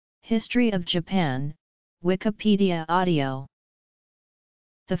History of Japan, Wikipedia audio.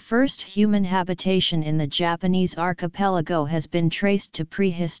 The first human habitation in the Japanese archipelago has been traced to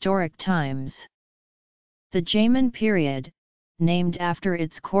prehistoric times. The Jaimin period, named after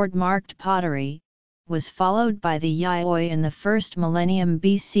its cord-marked pottery, was followed by the Yayoi in the first millennium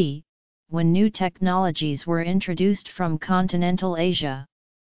BC, when new technologies were introduced from continental Asia.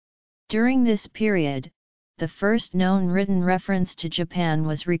 During this period, the first known written reference to Japan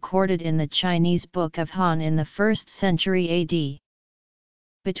was recorded in the Chinese Book of Han in the 1st century AD.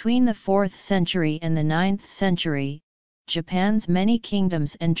 Between the 4th century and the 9th century, Japan's many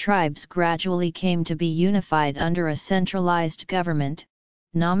kingdoms and tribes gradually came to be unified under a centralized government,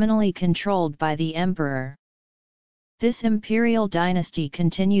 nominally controlled by the emperor. This imperial dynasty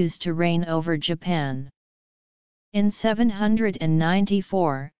continues to reign over Japan. In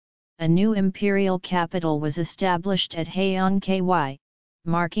 794, a new imperial capital was established at Heian Ky,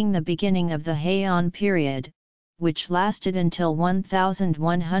 marking the beginning of the Heian period, which lasted until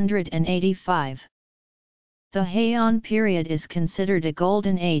 1185. The Heian period is considered a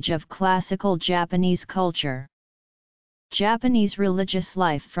golden age of classical Japanese culture. Japanese religious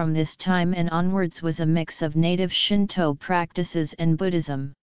life from this time and onwards was a mix of native Shinto practices and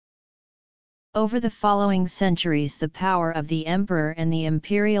Buddhism. Over the following centuries, the power of the emperor and the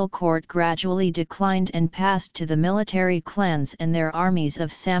imperial court gradually declined and passed to the military clans and their armies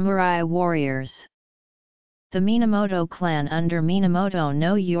of samurai warriors. The Minamoto clan under Minamoto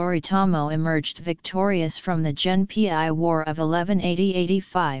no Yoritomo emerged victorious from the Genpei War of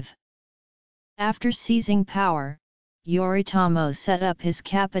 1180–85. After seizing power, Yoritomo set up his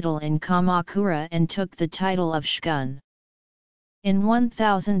capital in Kamakura and took the title of shogun. In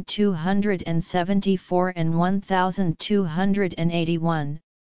 1274 and 1281,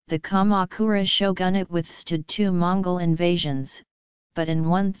 the Kamakura shogunate withstood two Mongol invasions, but in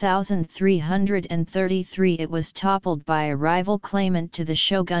 1333 it was toppled by a rival claimant to the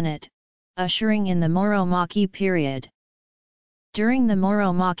shogunate, ushering in the Muromachi period. During the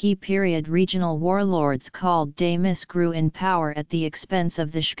Muromachi period, regional warlords called daimios grew in power at the expense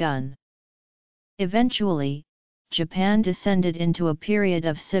of the shogun. Eventually, Japan descended into a period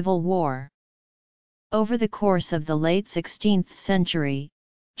of civil war. Over the course of the late 16th century,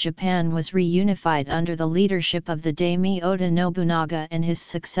 Japan was reunified under the leadership of the daimyo Oda Nobunaga and his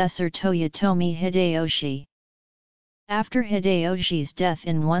successor Toyotomi Hideyoshi. After Hideyoshi's death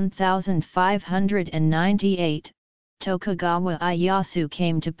in 1598, Tokugawa Ieyasu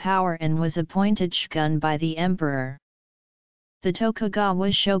came to power and was appointed shogun by the emperor. The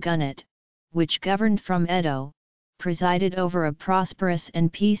Tokugawa shogunate, which governed from Edo, presided over a prosperous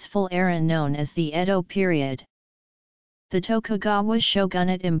and peaceful era known as the Edo period. The Tokugawa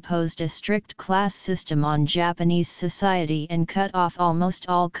shogunate imposed a strict class system on Japanese society and cut off almost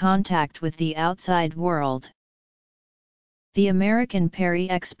all contact with the outside world. The American Perry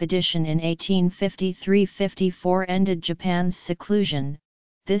expedition in 1853–54 ended Japan's seclusion.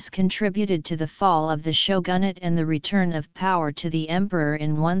 This contributed to the fall of the shogunate and the return of power to the emperor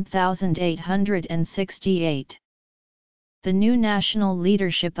in 1868. The new national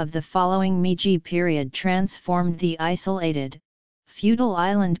leadership of the following Meiji period transformed the isolated, feudal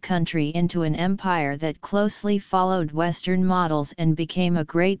island country into an empire that closely followed Western models and became a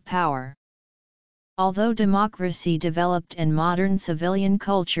great power. Although democracy developed and modern civilian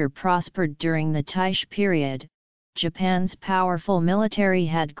culture prospered during the Taisho period, Japan's powerful military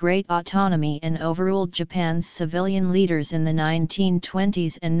had great autonomy and overruled Japan's civilian leaders in the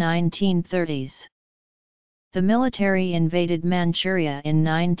 1920s and 1930s. The military invaded Manchuria in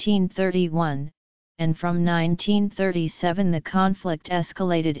 1931, and from 1937 the conflict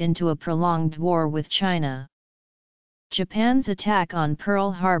escalated into a prolonged war with China. Japan's attack on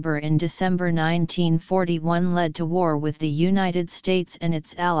Pearl Harbor in December 1941 led to war with the United States and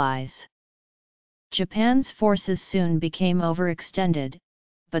its allies. Japan's forces soon became overextended,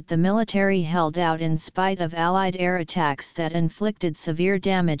 but the military held out in spite of Allied air attacks that inflicted severe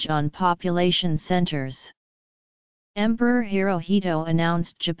damage on population centers. Emperor Hirohito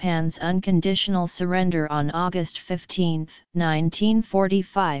announced Japan's unconditional surrender on August 15,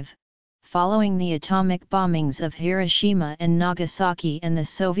 1945, following the atomic bombings of Hiroshima and Nagasaki and the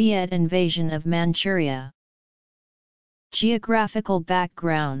Soviet invasion of Manchuria. Geographical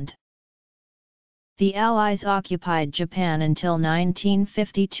background. The Allies occupied Japan until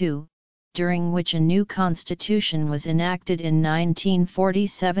 1952, during which a new constitution was enacted in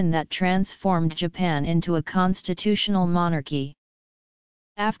 1947 that transformed Japan into a constitutional monarchy.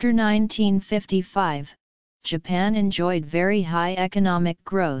 After 1955, Japan enjoyed very high economic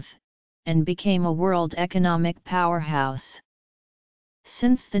growth, and became a world economic powerhouse.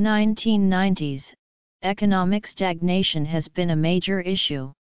 Since the 1990s, economic stagnation has been a major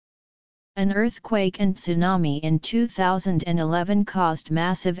issue. An earthquake and tsunami in 2011 caused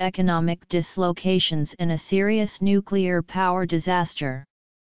massive economic dislocations and a serious nuclear power disaster.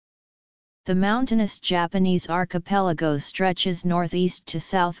 The mountainous Japanese archipelago stretches northeast to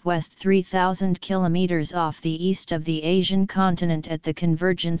southwest 3,000 kilometers off the east of the Asian continent at the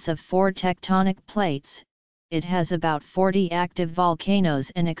convergence of 4 tectonic plates. It has about 40 active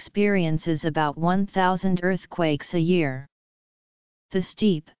volcanoes and experiences about 1,000 earthquakes a year. The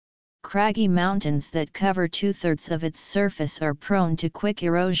steep, craggy mountains that cover 2/3 of its surface are prone to quick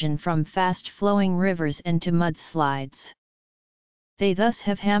erosion from fast-flowing rivers and to mudslides. They thus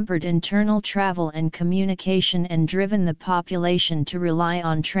have hampered internal travel and communication and driven the population to rely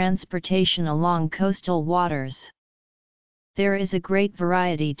on transportation along coastal waters. There is a great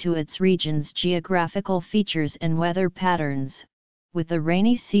variety to its region's geographical features and weather patterns, with a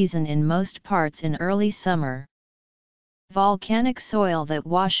rainy season in most parts in early summer. Volcanic soil that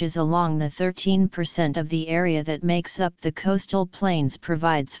washes along the 13% of the area that makes up the coastal plains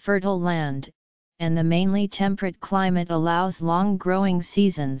provides fertile land, and the mainly temperate climate allows long growing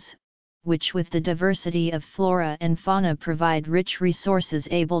seasons, which with the diversity of flora and fauna provide rich resources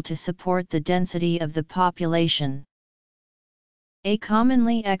able to support the density of the population. A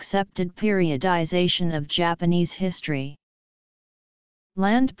commonly accepted periodization of Japanese history.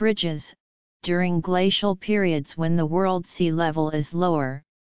 Land bridges, during glacial periods when the world sea level is lower,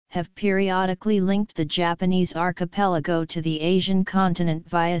 have periodically linked the Japanese archipelago to the Asian continent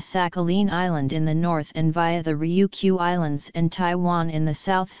via Sakhalin Island in the north and via the Ryukyu Islands and Taiwan in the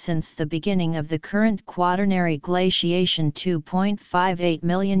south since the beginning of the current quaternary glaciation 2.58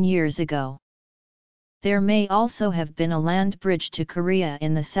 million years ago. There may also have been a land bridge to Korea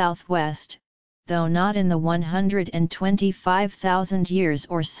in the southwest, though not in the 125,000 years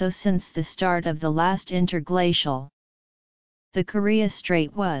or so since the start of the last interglacial. The Korea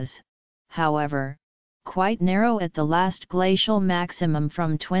Strait was, however, quite narrow at the last glacial maximum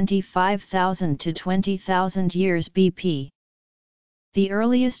from 25,000 to 20,000 years BP. The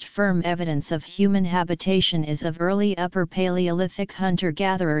earliest firm evidence of human habitation is of early Upper Paleolithic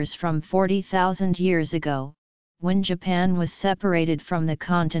hunter-gatherers from 40,000 years ago, when Japan was separated from the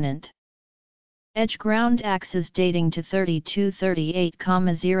continent. Edge-ground axes dating to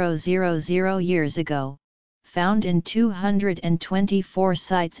 3238,000 years ago, found in 224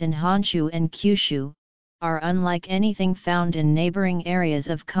 sites in Honshu and Kyushu, are unlike anything found in neighboring areas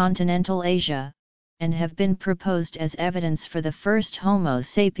of continental Asia, and have been proposed as evidence for the first Homo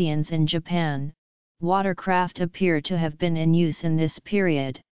sapiens in Japan. Watercraft appear to have been in use in this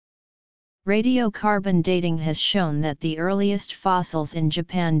period. Radiocarbon dating has shown that the earliest fossils in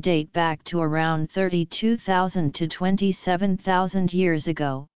Japan date back to around 32,000 to 27,000 years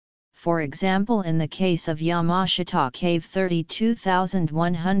ago. For example, in the case of Yamashita Cave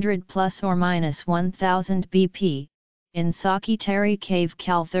 32,100 plus or minus 1000 BP, in Sakitari Cave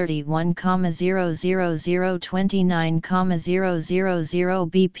Cal 31,00029,000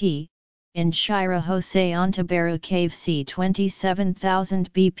 BP, in Shirahose Ontabaru Cave C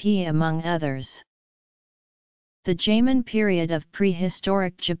 27,000 BP among others. The Jeimin period of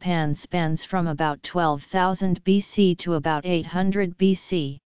prehistoric Japan spans from about 12,000 BC to about 800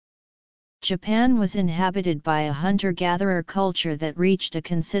 BC. Japan was inhabited by a hunter-gatherer culture that reached a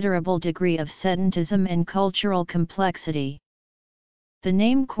considerable degree of sedentism and cultural complexity. The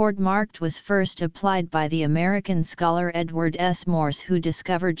name cord-marked was first applied by the American scholar Edward S. Morse, who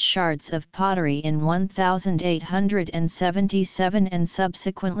discovered shards of pottery in 1877 and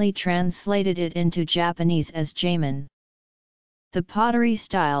subsequently translated it into Japanese as Jeimin. The pottery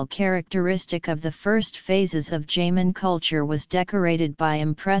style characteristic of the first phases of Jeimin culture was decorated by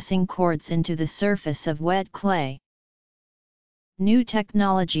impressing cords into the surface of wet clay. New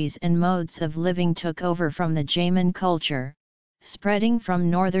technologies and modes of living took over from the Jeimin culture, spreading from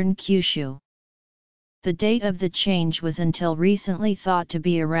northern Kyushu. The date of the change was until recently thought to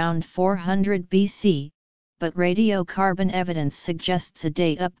be around 400 BC, but radiocarbon evidence suggests a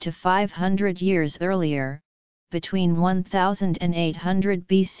date up to 500 years earlier, between 1000 and 800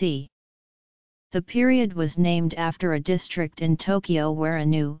 BC. The period was named after a district in Tokyo where a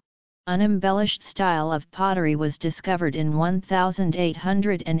new, unembellished style of pottery was discovered in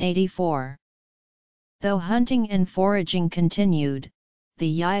 1884. Though hunting and foraging continued,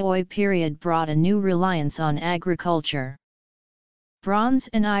 the Yayoi period brought a new reliance on agriculture. Bronze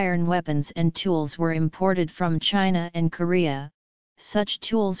and iron weapons and tools were imported from China and Korea. Such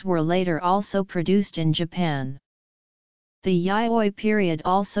tools were later also produced in Japan. The Yayoi period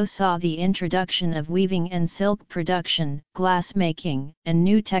also saw the introduction of weaving and silk production, glassmaking, and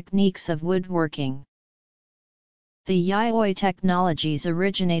new techniques of woodworking. The Yayoi technologies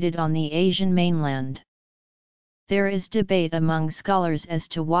originated on the Asian mainland. There is debate among scholars as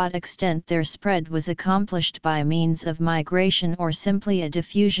to what extent their spread was accomplished by means of migration or simply a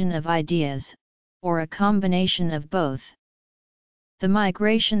diffusion of ideas, or a combination of both. The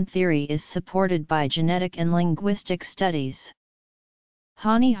migration theory is supported by genetic and linguistic studies.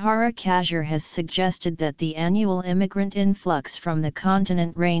 Hanihara Kazure has suggested that the annual immigrant influx from the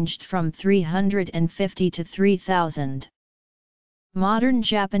continent ranged from 350 to 3,000. Modern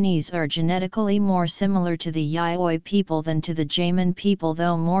Japanese are genetically more similar to the Yayoi people than to the Jaimin people,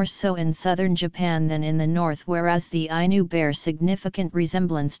 though more so in southern Japan than in the north, whereas the Ainu bear significant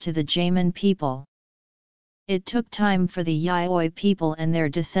resemblance to the Jaimin people. It took time for the Yayoi people and their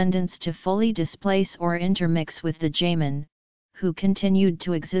descendants to fully displace or intermix with the Jaimin, who continued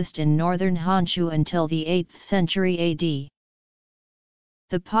to exist in northern Honshu until the 8th century AD.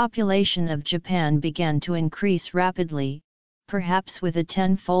 The population of Japan began to increase rapidly, perhaps with a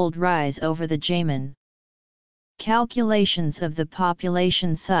tenfold rise over the Jaimin. Calculations of the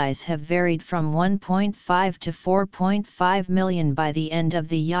population size have varied from 1.5 to 4.5 million by the end of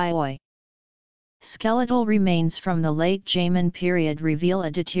the Yayoi. Skeletal remains from the late Jaimin period reveal a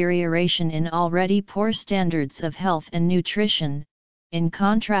deterioration in already poor standards of health and nutrition, in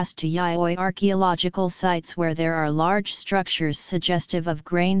contrast to Yayoi archaeological sites where there are large structures suggestive of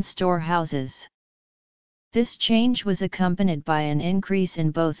grain storehouses. This change was accompanied by an increase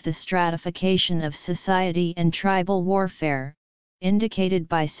in both the stratification of society and tribal warfare, indicated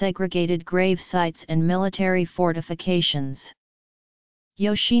by segregated grave sites and military fortifications.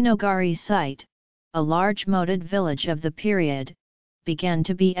 Yoshinogari site, a large moated village of the period, began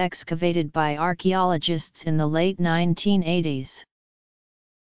to be excavated by archaeologists in the late 1980s.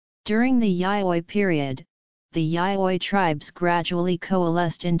 During the Yayoi period, the Yayoi tribes gradually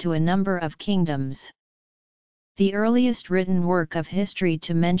coalesced into a number of kingdoms. The earliest written work of history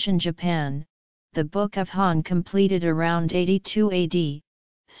to mention Japan, the Book of Han completed around 82 AD,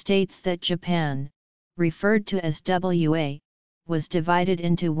 states that Japan, referred to as Wa, was divided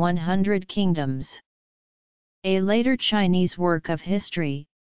into 100 kingdoms. A later Chinese work of history,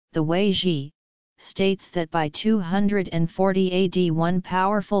 the Weiji, states that by 240 AD one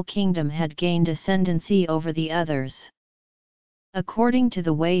powerful kingdom had gained ascendancy over the others. According to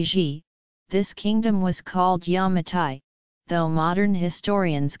the Weiji, this kingdom was called Yamatai, though modern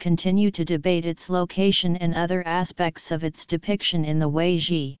historians continue to debate its location and other aspects of its depiction in the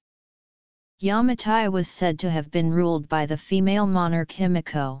Weiji. Yamatai was said to have been ruled by the female monarch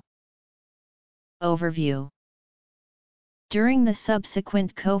Himiko. Overview. During the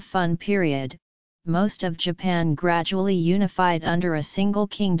subsequent Kofun period, most of Japan gradually unified under a single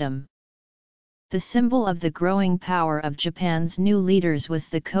kingdom. The symbol of the growing power of Japan's new leaders was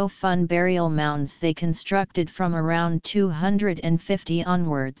the Kofun burial mounds they constructed from around 250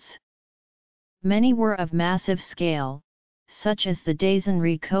 onwards. Many were of massive scale, such as the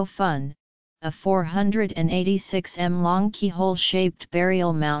Daizenri Kofun, a 486 m long keyhole-shaped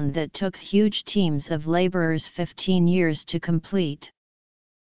burial mound that took huge teams of laborers 15 years to complete.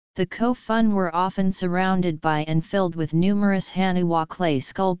 The Kofun were often surrounded by and filled with numerous Haniwa clay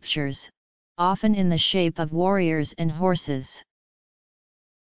sculptures, often in the shape of warriors and horses.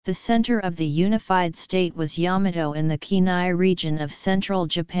 The center of the unified state was Yamato in the Kinai region of central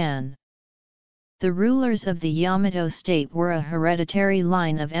Japan. The rulers of the Yamato state were a hereditary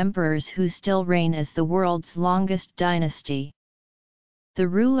line of emperors who still reign as the world's longest dynasty. The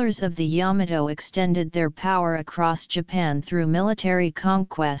rulers of the Yamato extended their power across Japan through military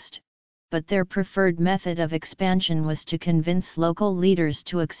conquest, but their preferred method of expansion was to convince local leaders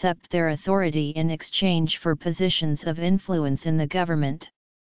to accept their authority in exchange for positions of influence in the government.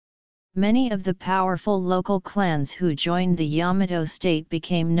 Many of the powerful local clans who joined the Yamato state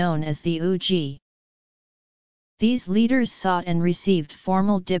became known as the Uji. These leaders sought and received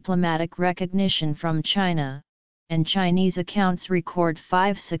formal diplomatic recognition from China, and Chinese accounts record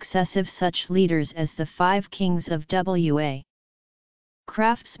 5 successive such leaders as the 5 kings of Wa.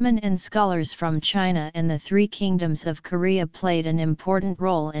 Craftsmen and scholars from China and the 3 kingdoms of Korea played an important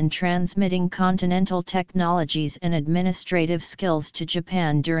role in transmitting continental technologies and administrative skills to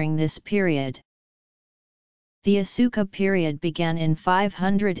Japan during this period. The Asuka period began in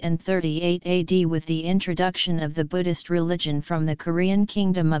 538 AD with the introduction of the Buddhist religion from the Korean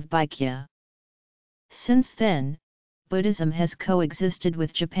kingdom of Baekje. Since then, Buddhism has coexisted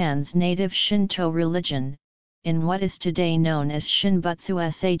with Japan's native Shinto religion, in what is today known as Shinbutsu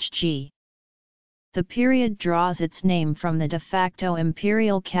Shg. The period draws its name from the de facto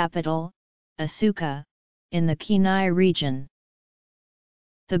imperial capital, Asuka, in the Kinai region.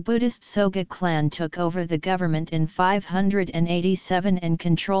 The Buddhist Soga clan took over the government in 587 and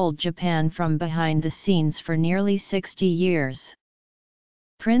controlled Japan from behind the scenes for nearly 60 years.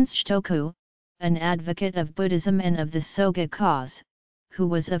 Prince Shitoku, an advocate of Buddhism and of the Soga cause, who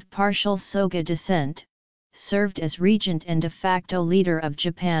was of partial Soga descent, served as regent and de facto leader of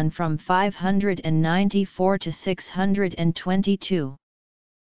Japan from 594 to 622.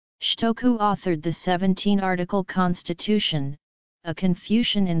 Shitoku authored the 17-article constitution, a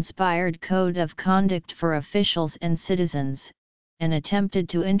Confucian-inspired code of conduct for officials and citizens, and attempted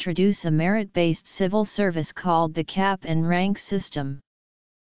to introduce a merit-based civil service called the cap and rank system.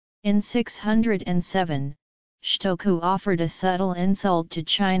 In 607, Shitoku offered a subtle insult to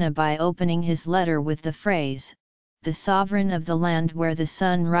China by opening his letter with the phrase, "The sovereign of the land where the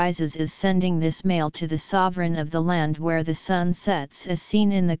sun rises is sending this mail to the sovereign of the land where the sun sets," as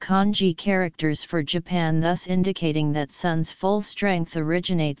seen in the kanji characters for Japan, thus indicating that sun's full strength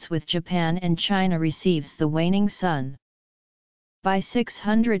originates with Japan and China receives the waning sun. By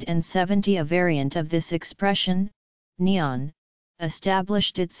 670 a variant of this expression, Neon,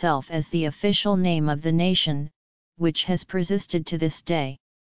 established itself as the official name of the nation, which has persisted to this day.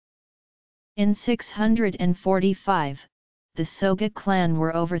 In 645, the Soga clan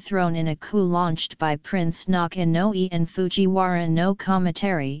were overthrown in a coup launched by Prince Nakanoi and Fujiwara no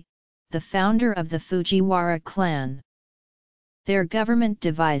Kamatari, the founder of the Fujiwara clan. Their government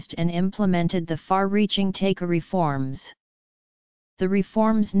devised and implemented the far-reaching Taika reforms. The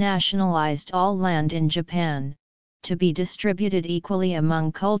reforms nationalized all land in Japan, to be distributed equally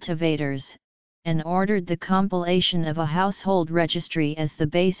among cultivators, and ordered the compilation of a household registry as the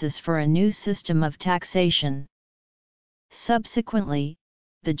basis for a new system of taxation. Subsequently,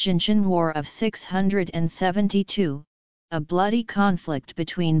 the Jinshin War of 672, a bloody conflict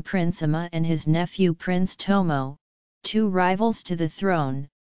between Prince Ima and his nephew Prince Tomo, two rivals to the throne,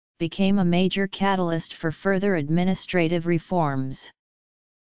 became a major catalyst for further administrative reforms.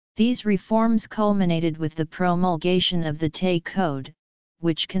 These reforms culminated with the promulgation of the Tei Code,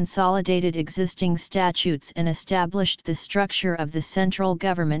 which consolidated existing statutes and established the structure of the central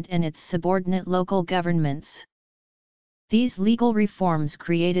government and its subordinate local governments. These legal reforms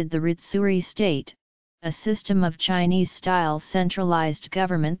created the Ritsuri state, a system of Chinese-style centralized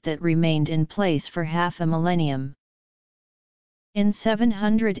government that remained in place for half a millennium. In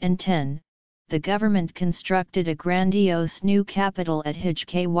 710, the government constructed a grandiose new capital at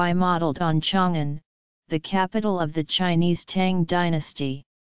Hijky modeled on Chang'an, the capital of the Chinese Tang dynasty.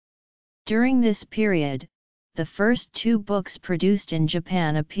 During this period, the first two books produced in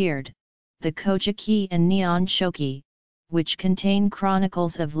Japan appeared, the Kojiki and Nihon Shoki, which contain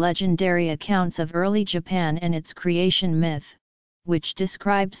chronicles of legendary accounts of early Japan and its creation myth, which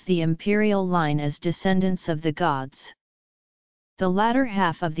describes the imperial line as descendants of the gods. The latter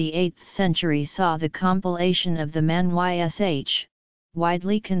half of the 8th century saw the compilation of the ManYsh,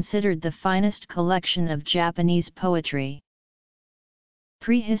 widely considered the finest collection of Japanese poetry.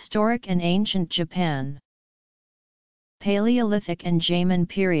 Prehistoric and Ancient Japan. Paleolithic and Jaimin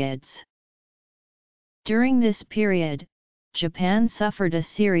periods. During this period, Japan suffered a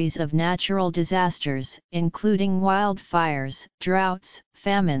series of natural disasters, including wildfires, droughts,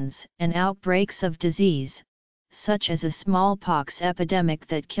 famines, and outbreaks of disease, such as a smallpox epidemic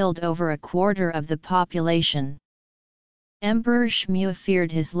that killed over a quarter of the population. Emperor Shmu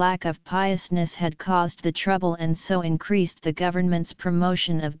feared his lack of piousness had caused the trouble and so increased the government's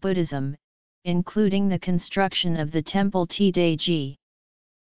promotion of Buddhism, including the construction of the temple Tdaiji.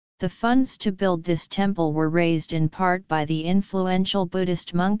 The funds to build this temple were raised in part by the influential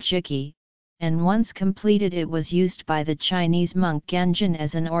Buddhist monk Jiki, and once completed it was used by the Chinese monk Genjin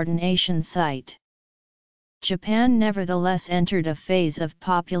as an ordination site. Japan nevertheless entered a phase of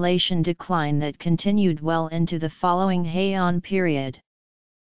population decline that continued well into the following Heian period.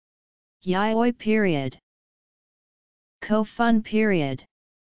 Yayoi period. Kofun period.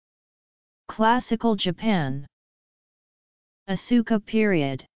 Classical Japan. Asuka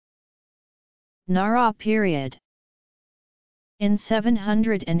period. Nara period. In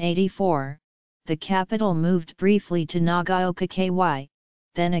 784, the capital moved briefly to Nagaoka Ky,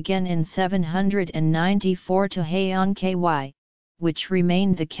 then again in 794 to Heian Ky, which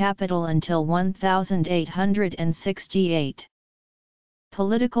remained the capital until 1868.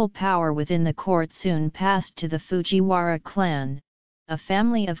 Political power within the court soon passed to the Fujiwara clan, a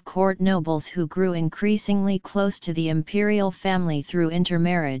family of court nobles who grew increasingly close to the imperial family through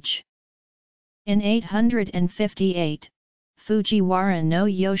intermarriage. In 858, Fujiwara no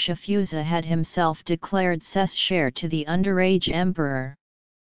Yoshifusa had himself declared cessation to the underage emperor.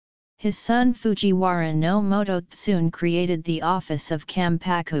 His son Fujiwara no Moto soon created the office of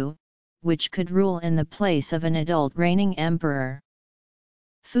Kampaku, which could rule in the place of an adult reigning emperor.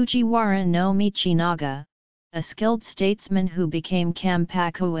 Fujiwara no Michinaga, a skilled statesman who became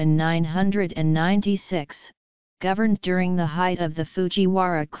Kampaku in 996, governed during the height of the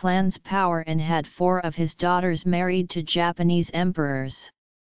Fujiwara clan's power and had 4 of his daughters married to Japanese emperors.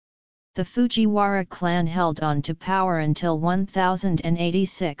 The Fujiwara clan held on to power until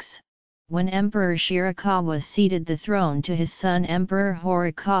 1086, when Emperor Shirakawa ceded the throne to his son Emperor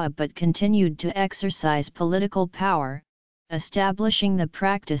Horikawa but continued to exercise political power, establishing the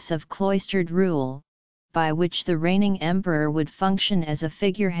practice of cloistered rule, by which the reigning emperor would function as a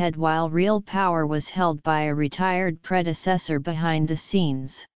figurehead while real power was held by a retired predecessor behind the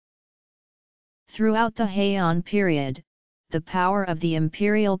scenes. Throughout the Heian period, the power of the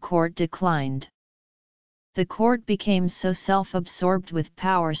imperial court declined. The court became so self-absorbed with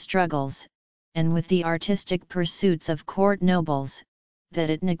power struggles, and with the artistic pursuits of court nobles, that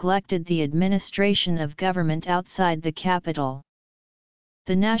it neglected the administration of government outside the capital.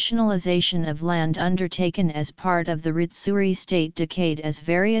 The nationalization of land undertaken as part of the Ritsuri state decayed as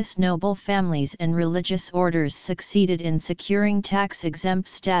various noble families and religious orders succeeded in securing tax-exempt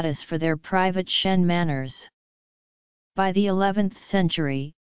status for their private shen manors. By the 11th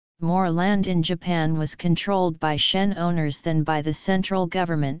century, more land in Japan was controlled by shen owners than by the central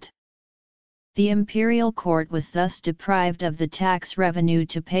government. The imperial court was thus deprived of the tax revenue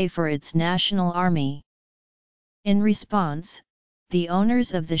to pay for its national army. In response, the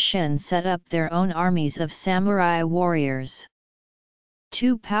owners of the shen set up their own armies of samurai warriors.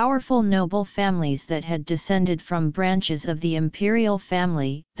 2 powerful noble families that had descended from branches of the imperial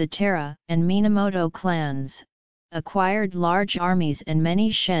family, the Tara and Minamoto clans, acquired large armies and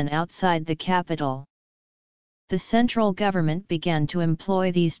many shen outside the capital. The central government began to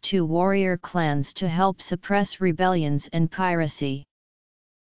employ these 2 warrior clans to help suppress rebellions and piracy.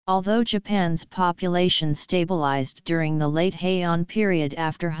 Although Japan's population stabilized during the late Heian period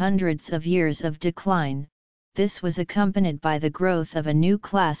after hundreds of years of decline, this was accompanied by the growth of a new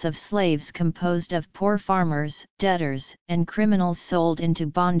class of slaves composed of poor farmers, debtors, and criminals sold into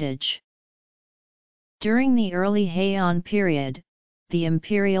bondage. During the early Heian period, the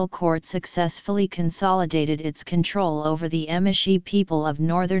imperial court successfully consolidated its control over the Emishi people of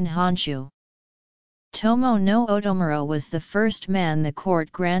northern Honshu. Tomo no Otomuro was the first man the court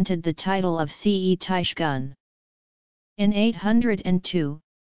granted the title of Sei Taishigun. In 802,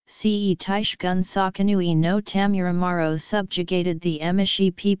 Sei Taishigun Sakanui no Tamuramaro subjugated the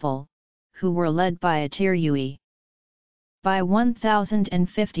Emishi people, who were led by a Tiryui. By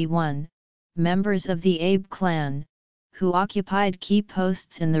 1051, members of the Abe clan, who occupied key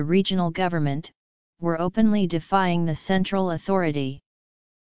posts in the regional government, were openly defying the central authority.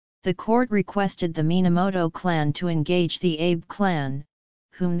 The court requested the Minamoto clan to engage the Abe clan,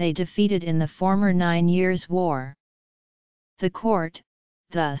 whom they defeated in the former 9 Years' War. The court,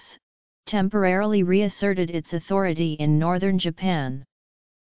 thus, temporarily reasserted its authority in northern Japan.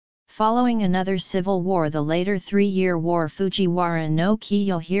 Following another civil war, the later 3-year war, Fujiwara no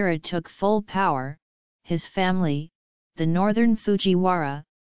Kiyohira took full power. His family, the northern Fujiwara,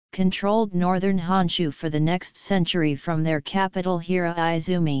 controlled northern Honshu for the next century from their capital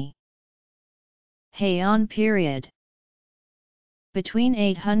Hira-Izumi. Heian period. Between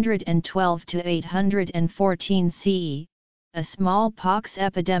 812 to 814 CE, a smallpox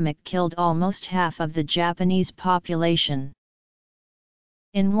epidemic killed almost half of the Japanese population.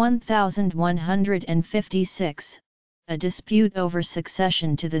 In 1156, a dispute over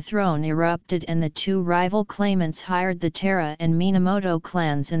succession to the throne erupted and the 2 rival claimants hired the Tara and Minamoto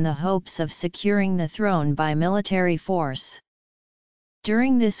clans in the hopes of securing the throne by military force.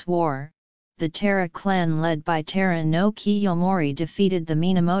 During this war, the Tara clan led by Tara no Kiyomori defeated the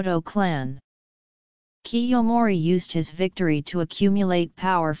Minamoto clan. Kiyomori used his victory to accumulate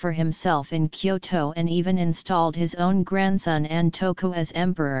power for himself in Kyoto and even installed his own grandson Antoku as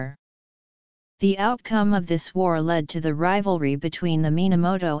emperor. The outcome of this war led to the rivalry between the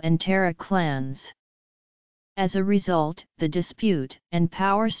Minamoto and Tara clans. As a result, the dispute and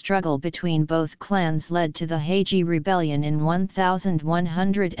power struggle between both clans led to the Heiji Rebellion in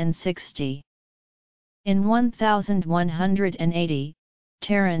 1160. In 1180,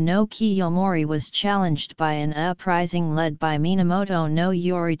 Tara no Kiyomori was challenged by an uprising led by Minamoto no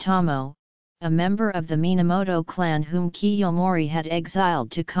Yoritomo, a member of the Minamoto clan whom Kiyomori had exiled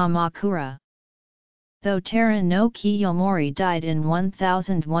to Kamakura. Though Tara no Kiyomori died in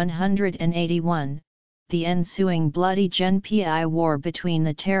 1181, the ensuing bloody Genpei War between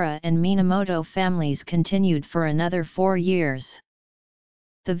the Taira and Minamoto families continued for another 4 years.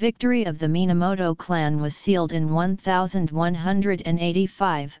 The victory of the Minamoto clan was sealed in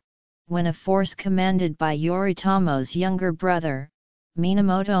 1185, when a force commanded by Yoritomo's younger brother,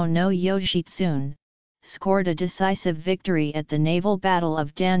 Minamoto no Yoshitsune, scored a decisive victory at the naval battle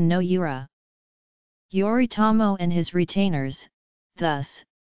of Dan no Ura. Yoritomo and his retainers, thus,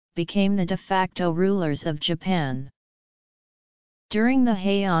 became the de facto rulers of Japan. During the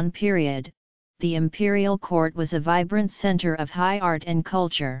Heian period, the imperial court was a vibrant center of high art and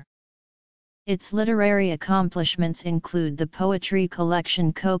culture. Its literary accomplishments include the poetry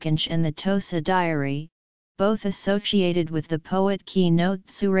collection Kokinshi and the Tosa Diary, both associated with the poet Ki no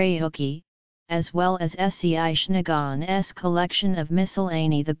Tsurehoki, as well as Sei Shinagon's collection of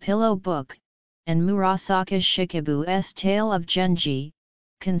miscellany The Pillow Book, and Murasaka Shikibu's Tale of Genji,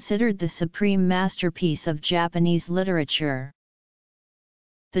 considered the supreme masterpiece of Japanese literature.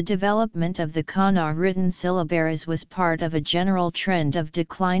 The development of the kana written syllabaries was part of a general trend of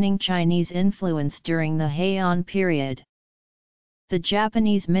declining Chinese influence during the Heian period. The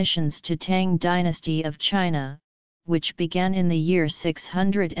Japanese missions to Tang dynasty of China, which began in the year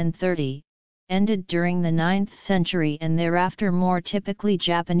 630, ended during the 9th century, and thereafter more typically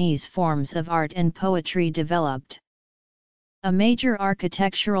Japanese forms of art and poetry developed. A major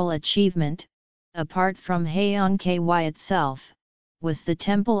architectural achievement, apart from Heian Ky itself, was the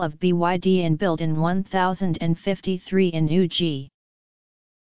Temple of Byd built in 1053 in Uji.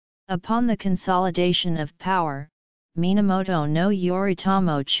 Upon the consolidation of power, Minamoto no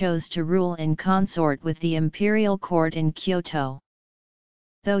Yoritomo chose to rule in consort with the imperial court in Kyoto.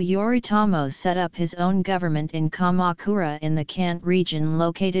 Though Yoritomo set up his own government in Kamakura in the Kant region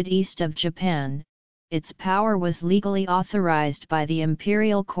located east of Japan, its power was legally authorized by the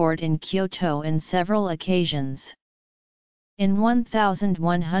imperial court in Kyoto on several occasions. In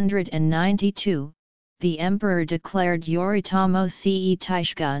 1192, the emperor declared Yoritomo Sei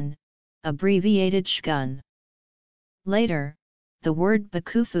Taishogun, abbreviated Shogun. Later, the word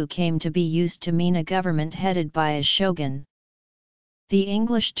bakufu came to be used to mean a government headed by a shogun. The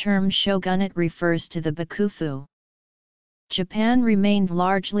English term shogunate refers to the bakufu. Japan remained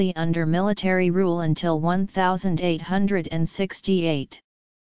largely under military rule until 1868.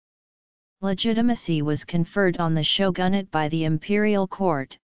 Legitimacy was conferred on the shogunate by the imperial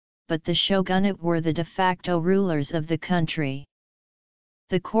court, but the shogunate were the de facto rulers of the country.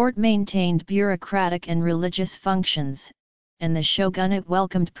 The court maintained bureaucratic and religious functions, and the shogunate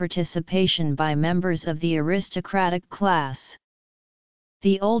welcomed participation by members of the aristocratic class.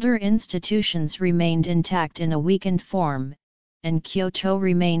 The older institutions remained intact in a weakened form, and Kyoto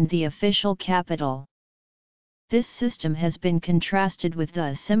remained the official capital. This system has been contrasted with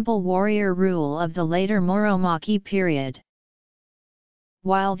the simple warrior rule of the later Muromachi period.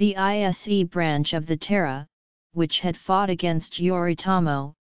 While the Ise branch of the Taira, which had fought against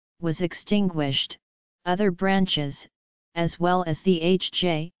Yoritomo, was extinguished, other branches, as well as the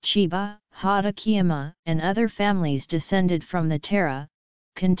Hj, Chiba, Hatakeyama, and other families descended from the Taira,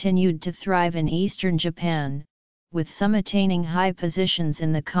 continued to thrive in eastern Japan, with some attaining high positions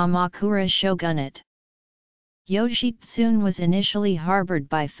in the Kamakura shogunate. Yoshitsune was initially harbored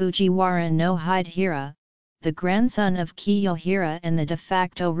by Fujiwara no Hidehira, the grandson of Kiyohira and the de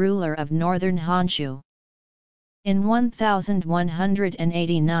facto ruler of northern Honshu. In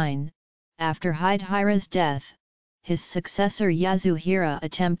 1189, after Hidehira's death, his successor Yasuhira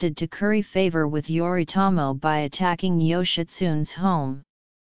attempted to curry favor with Yoritomo by attacking Yoshitsune's home.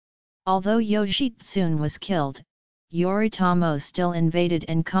 Although Yoshitsune was killed, Yoritomo still invaded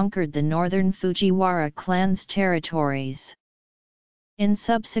and conquered the northern Fujiwara clan's territories. In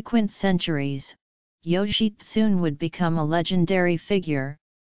subsequent centuries, Yoshitsune would become a legendary figure,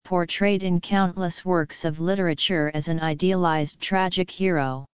 portrayed in countless works of literature as an idealized tragic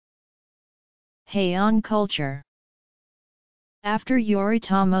hero. Heian culture. After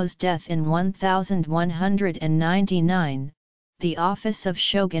Yoritomo's death in 1199, the office of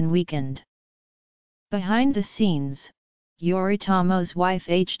shogun weakened. Behind the scenes, Yoritomo's wife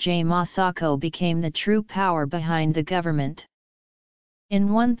Hj Masako became the true power behind the government.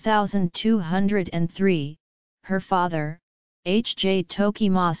 In 1203, her father, Hj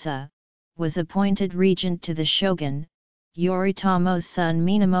Tokimasa, was appointed regent to the shogun, Yoritomo's son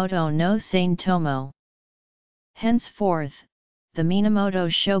Minamoto no Sanetomo. Henceforth, the Minamoto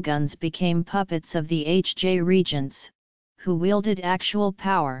shoguns became puppets of the Hj regents, who wielded actual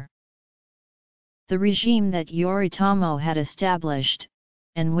power. The regime that Yoritomo had established,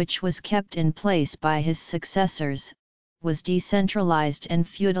 and which was kept in place by his successors, was decentralized and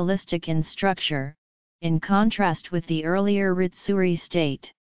feudalistic in structure, in contrast with the earlier Ritsuri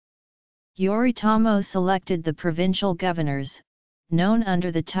state. Yoritomo selected the provincial governors, known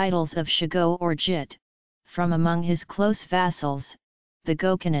under the titles of Shigo or Jit, from among his close vassals, the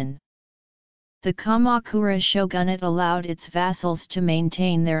Gokanin. The Kamakura shogunate allowed its vassals to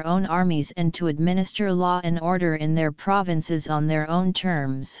maintain their own armies and to administer law and order in their provinces on their own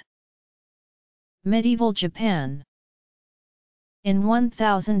terms. Medieval Japan. In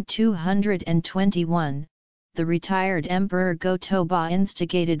 1221, the retired Emperor Go-Toba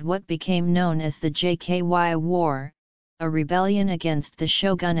instigated what became known as the JKY War, a rebellion against the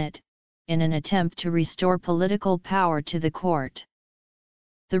shogunate, in an attempt to restore political power to the court.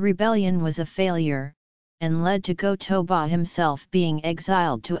 The rebellion was a failure, and led to Go-Toba himself being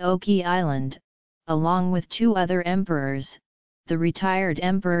exiled to Oki Island, along with two other emperors, the retired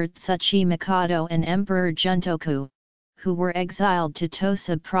Emperor Tsuchi Mikado and Emperor Juntoku, who were exiled to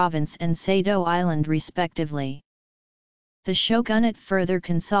Tosa Province and Sado Island respectively. The shogunate further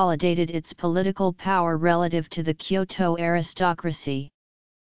consolidated its political power relative to the Kyoto aristocracy.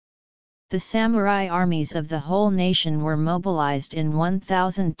 The samurai armies of the whole nation were mobilized in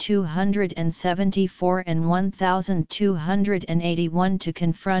 1274 and 1281 to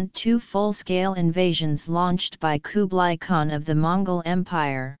confront two full-scale invasions launched by Kublai Khan of the Mongol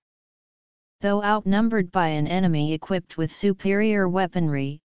Empire. Though outnumbered by an enemy equipped with superior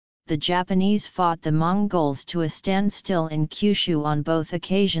weaponry, the Japanese fought the Mongols to a standstill in Kyushu on both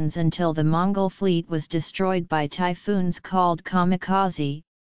occasions until the Mongol fleet was destroyed by typhoons called kamikaze,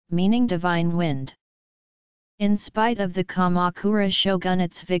 meaning divine wind. In spite of the Kamakura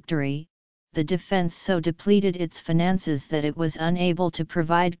shogunate's victory, the defense so depleted its finances that it was unable to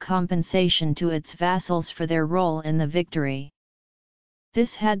provide compensation to its vassals for their role in the victory.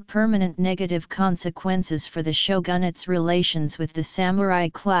 This had permanent negative consequences for the shogunate's relations with the samurai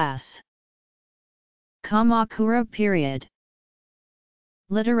class. Kamakura period.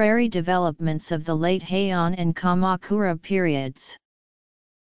 Literary developments of the late Heian and Kamakura periods.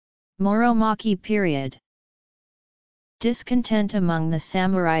 Muromachi period. Discontent among the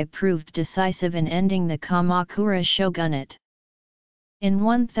samurai proved decisive in ending the Kamakura shogunate. In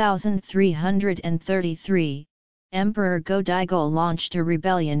 1333, Emperor Go-Daigo launched a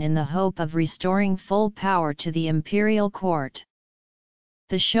rebellion in the hope of restoring full power to the imperial court.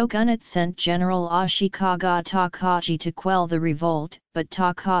 The shogunate sent General Ashikaga Takagi to quell the revolt, but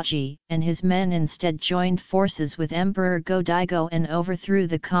Takagi and his men instead joined forces with Emperor Go-Daigo and overthrew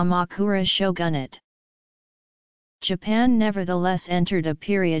the Kamakura shogunate. Japan nevertheless entered a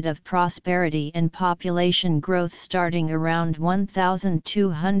period of prosperity and population growth starting around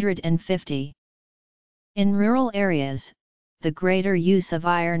 1250. In rural areas, the greater use of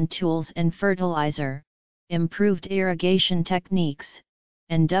iron tools and fertilizer, improved irrigation techniques,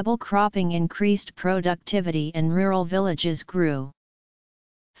 and double cropping increased productivity and rural villages grew.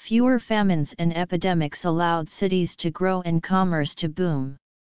 Fewer famines and epidemics allowed cities to grow and commerce to boom.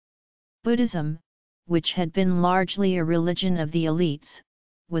 Buddhism, which had been largely a religion of the elites,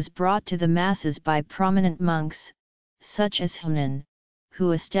 was brought to the masses by prominent monks, such as Honen,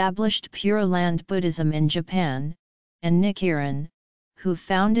 who established Pure Land Buddhism in Japan, and Nichiren, who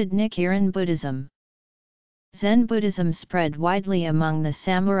founded Nichiren Buddhism. Zen Buddhism spread widely among the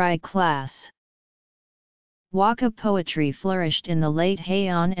samurai class. Waka poetry flourished in the late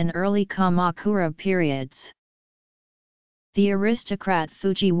Heian and early Kamakura periods. The aristocrat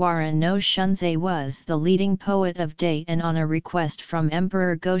Fujiwara no Shunzei was the leading poet of date and on a request from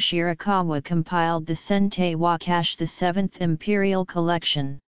Emperor Go-Shirakawa compiled the Sentei Wakashi, the 7th imperial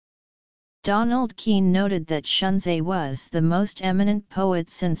collection. Donald Keene noted that Shunzei was the most eminent poet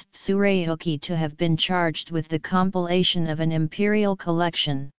since Tsuruyoki to have been charged with the compilation of an imperial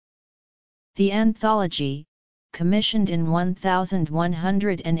collection. The anthology, commissioned in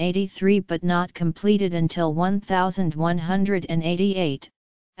 1183 but not completed until 1188,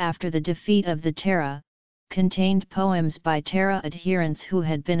 after the defeat of the Terra, contained poems by Terra adherents who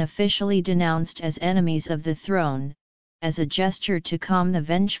had been officially denounced as enemies of the throne, as a gesture to calm the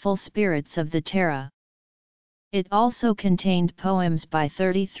vengeful spirits of the Terra. It also contained poems by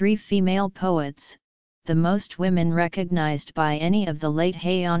 33 female poets, the most women recognized by any of the late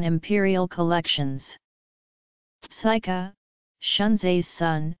Heian imperial collections. Tsuika, Shunzei's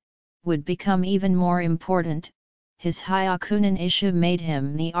son, would become even more important. His Hyakunin issue made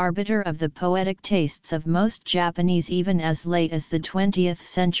him the arbiter of the poetic tastes of most Japanese even as late as the 20th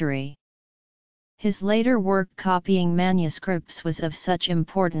century. His later work copying manuscripts was of such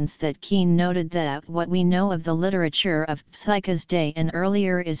importance that Keene noted that what we know of the literature of Tsuika's day and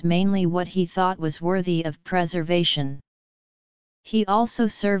earlier is mainly what he thought was worthy of preservation. He also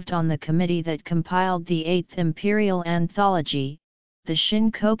served on the committee that compiled the 8th imperial anthology, the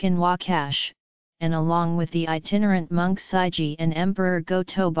Shinkoken Wakash, and along with the itinerant monk Saiji and Emperor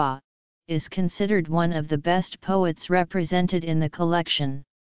Go-Toba, is considered one of the best poets represented in the collection.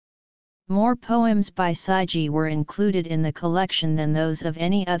 More poems by Saiji were included in the collection than those of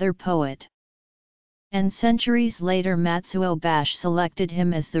any other poet. And centuries later Matsuo Bash selected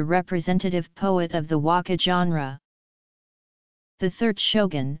him as the representative poet of the waka genre. The third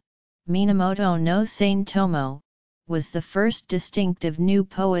shogun, Minamoto no Sanetomo, was the first distinctive new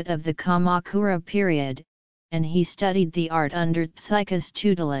poet of the Kamakura period, and he studied the art under Tsuika's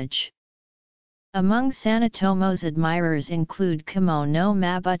tutelage. Among Sanetomo's admirers include Kamo no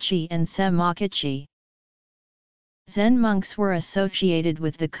Mabuchi and Semakichi. Zen monks were associated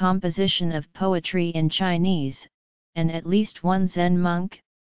with the composition of poetry in Chinese, and at least one Zen monk,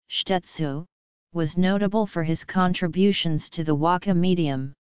 Shitetsu, was notable for his contributions to the waka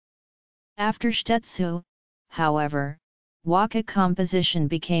medium. After Shitetsu, however, waka composition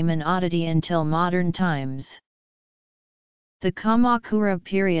became an oddity until modern times. The Kamakura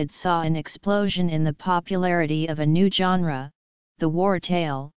period saw an explosion in the popularity of a new genre, the war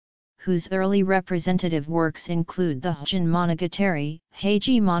tale, whose early representative works include the Hojin Monogatari,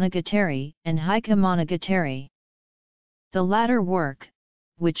 Heiji Monogatari, and Heike Monogatari. The latter work,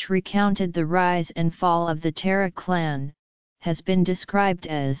 which recounted the rise and fall of the Tara clan, has been described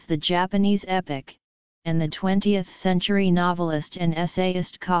as the Japanese epic, and the 20th-century novelist and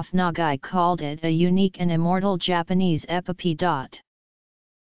essayist Kofnagai called it a unique and immortal Japanese epopee.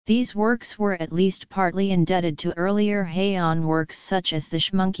 These works were at least partly indebted to earlier Heian works such as the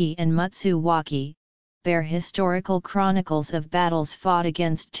Shmunki and Mutsuwaki, bear historical chronicles of battles fought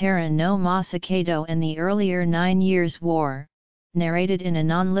against Tara no Masakado and the earlier 9 Years' War, narrated in a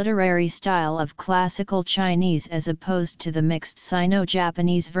non-literary style of classical Chinese as opposed to the mixed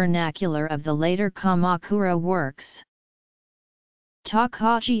Sino-Japanese vernacular of the later Kamakura works.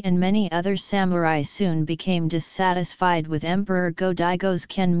 Takahashi and many other samurai soon became dissatisfied with Emperor Go-Daigo's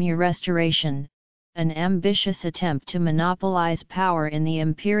Kenmyu restoration, an ambitious attempt to monopolize power in the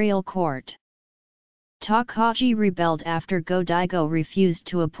imperial court. Takahashi rebelled after Go-Daigo refused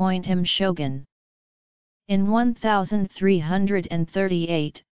to appoint him shogun. In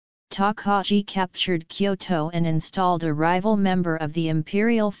 1338, Takahashi captured Kyoto and installed a rival member of the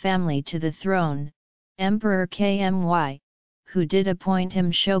imperial family to the throne, Emperor Kmy, who did appoint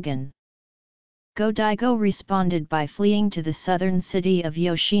him shogun. Go-Daigo responded by fleeing to the southern city of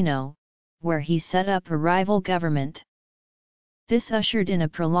Yoshino, where he set up a rival government. This ushered in a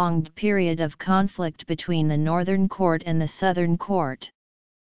prolonged period of conflict between the northern court and the southern court.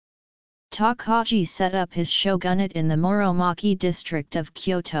 Takahashi set up his shogunate in the Muromachi district of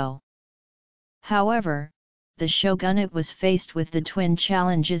Kyoto. However, the shogunate was faced with the twin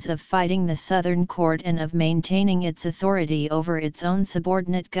challenges of fighting the southern court and of maintaining its authority over its own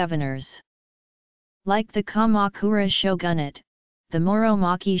subordinate governors. Like the Kamakura shogunate, the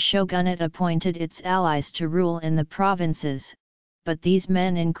Muromachi shogunate appointed its allies to rule in the provinces, but these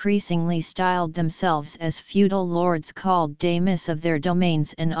men increasingly styled themselves as feudal lords called daimyos of their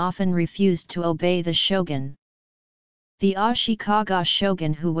domains and often refused to obey the shogun. The Ashikaga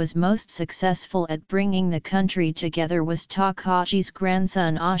shogun who was most successful at bringing the country together was Takahashi's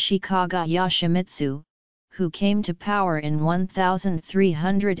grandson Ashikaga Yoshimitsu, who came to power in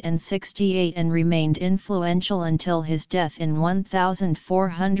 1368 and remained influential until his death in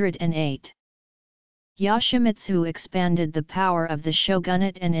 1408. Yoshimitsu expanded the power of the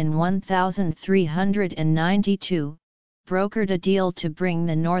shogunate and in 1392, brokered a deal to bring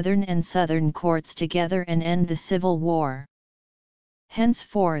the northern and southern courts together and end the civil war.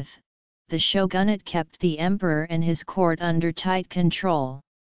 Henceforth, the shogunate kept the emperor and his court under tight control.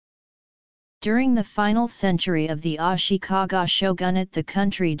 During the final century of the Ashikaga shogunate, the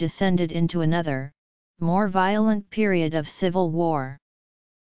country descended into another, more violent period of civil war.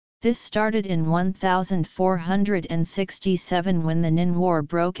 This started in 1467 when the Nin War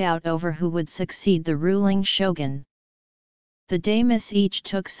broke out over who would succeed the ruling shogun. The daimyos each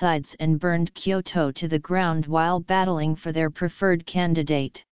took sides and burned Kyoto to the ground while battling for their preferred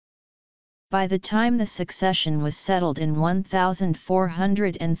candidate. By the time the succession was settled in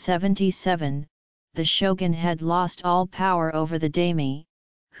 1477, the shogun had lost all power over the daimyo,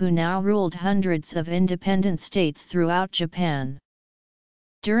 who now ruled hundreds of independent states throughout Japan.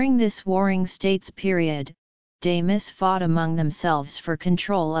 During this warring states period, daimyos fought among themselves for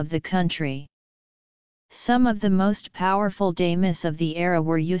control of the country. Some of the most powerful daimyos of the era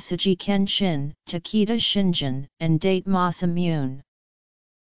were Usugi Kenshin, Takeda Shingen, and Date Masamune.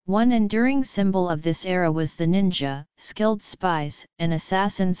 One enduring symbol of this era was the ninja, skilled spies and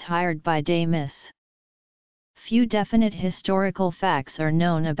assassins hired by daimi's. Few definite historical facts are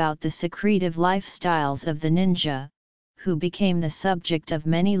known about the secretive lifestyles of the ninja, who became the subject of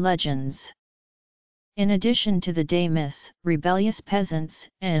many legends. In addition to the daimi's, rebellious peasants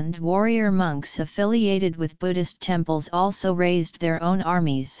and warrior monks affiliated with Buddhist temples also raised their own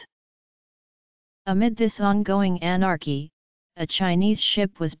armies. Amid this ongoing anarchy, a Chinese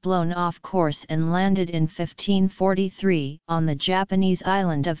ship was blown off course and landed in 1543 on the Japanese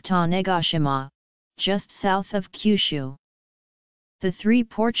island of Tanegashima, just south of Kyushu. The three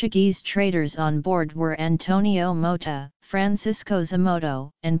Portuguese traders on board were Antonio Mota, Francisco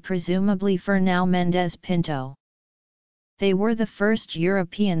Zamoto, and presumably Fernão Mendes Pinto. They were the first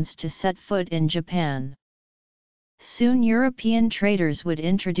Europeans to set foot in Japan. Soon European traders would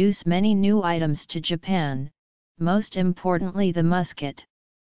introduce many new items to Japan, most importantly the musket.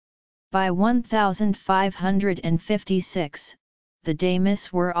 By 1556, the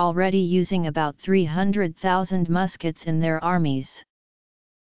daimi's were already using about 300,000 muskets in their armies.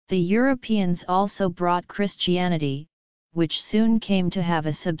 The Europeans also brought Christianity, which soon came to have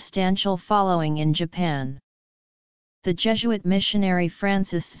a substantial following in Japan. The Jesuit missionary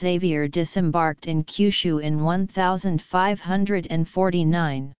Francis Xavier disembarked in Kyushu in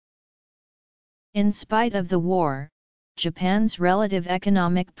 1549. In spite of the war, Japan's relative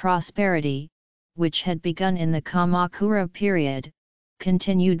economic prosperity, which had begun in the Kamakura period,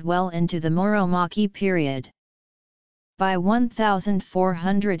 continued well into the Muromachi period. By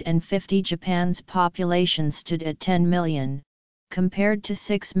 1450 Japan's population stood at 10 million, compared to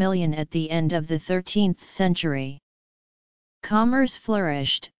 6 million at the end of the 13th century. Commerce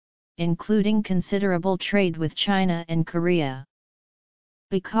flourished, including considerable trade with China and Korea.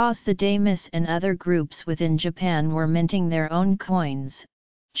 Because the daimi's and other groups within Japan were minting their own coins,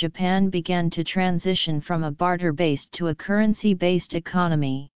 Japan began to transition from a barter-based to a currency-based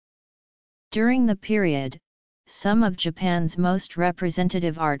economy. During the period, some of Japan's most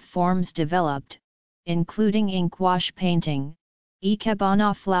representative art forms developed, including inkwash painting,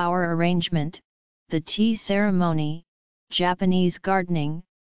 ikebana flower arrangement, the tea ceremony, Japanese gardening,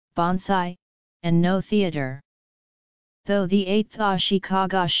 bonsai, and no theater. Though the 8th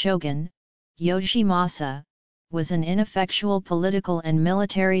Ashikaga shogun, Yoshimasa, was an ineffectual political and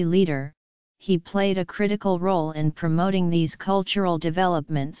military leader, he played a critical role in promoting these cultural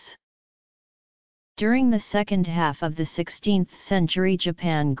developments. During the second half of the 16th century,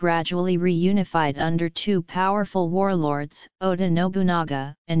 Japan gradually reunified under two powerful warlords, Oda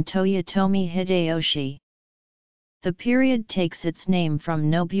Nobunaga and Toyotomi Hideyoshi. The period takes its name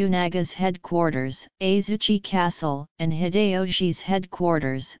from Nobunaga's headquarters, Azuchi Castle, and Hideyoshi's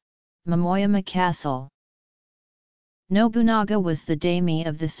headquarters, Momoyama Castle. Nobunaga was the daimyo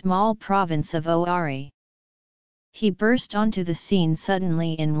of the small province of Owari. He burst onto the scene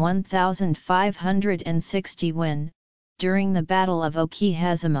suddenly in 1560 when, during the Battle of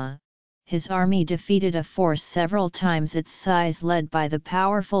Okihazuma, his army defeated a force several times its size led by the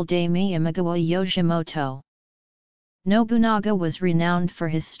powerful daimyo Imagawa Yoshimoto. Nobunaga was renowned for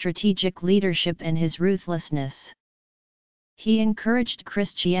his strategic leadership and his ruthlessness. He encouraged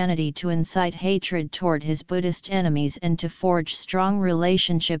Christianity to incite hatred toward his Buddhist enemies and to forge strong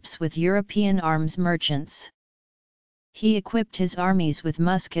relationships with European arms merchants. He equipped his armies with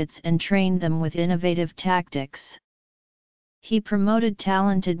muskets and trained them with innovative tactics. He promoted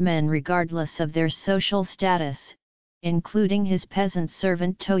talented men regardless of their social status, including his peasant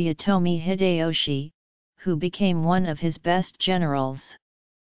servant Toyotomi Hideyoshi, who became one of his best generals.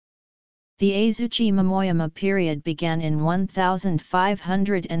 The Azuchi Momoyama period began in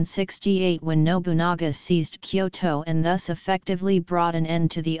 1568 when Nobunaga seized Kyoto and thus effectively brought an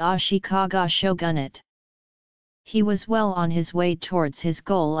end to the Ashikaga shogunate. He was well on his way towards his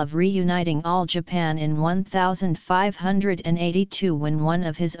goal of reuniting all Japan in 1582 when one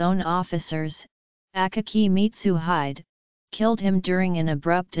of his own officers, Akaki Mitsuhide, killed him during an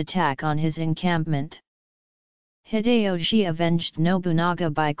abrupt attack on his encampment. Hideyoshi avenged Nobunaga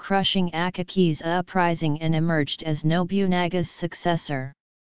by crushing Akaki's uprising and emerged as Nobunaga's successor.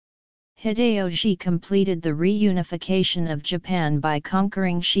 Hideyoshi completed the reunification of Japan by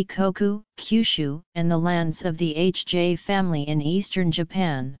conquering Shikoku, Kyushu, and the lands of the HJ family in eastern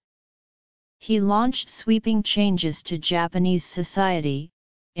Japan. He launched sweeping changes to Japanese society,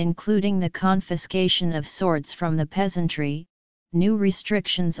 including the confiscation of swords from the peasantry, new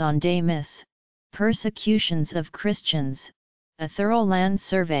restrictions on daimi's, persecutions of Christians, a thorough land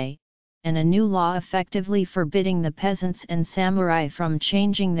survey, and a new law effectively forbidding the peasants and samurai from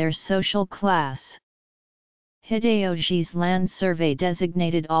changing their social class. Hideyoshi's land survey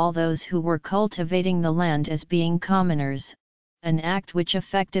designated all those who were cultivating the land as being commoners, an act which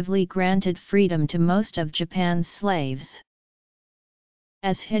effectively granted freedom to most of Japan's slaves.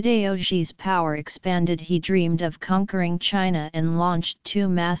 As Hideyoshi's power expanded, he dreamed of conquering China and launched two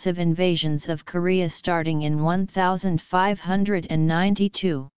massive invasions of Korea starting in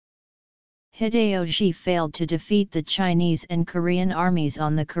 1592. Hideyoshi failed to defeat the Chinese and Korean armies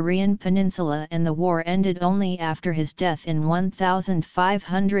on the Korean peninsula, and the war ended only after his death in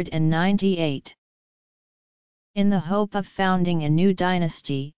 1598. In the hope of founding a new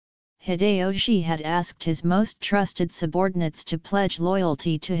dynasty, Hideyoshi had asked his most trusted subordinates to pledge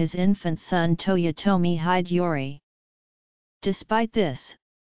loyalty to his infant son Toyotomi Hideyori. Despite this,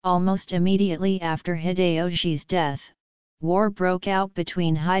 almost immediately after Hideyoshi's death, war broke out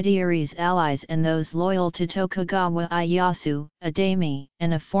between Hideyori's allies and those loyal to Tokugawa Ieyasu, a daimyo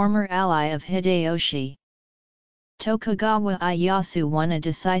and a former ally of Hideyoshi. Tokugawa Ieyasu won a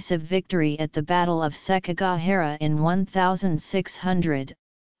decisive victory at the Battle of Sekigahara in 1600,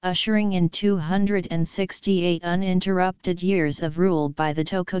 ushering in 268 uninterrupted years of rule by the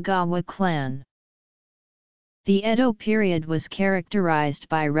Tokugawa clan. The Edo period was characterized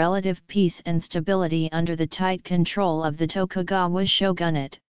by relative peace and stability under the tight control of the Tokugawa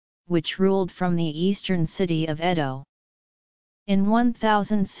shogunate, which ruled from the eastern city of Edo. In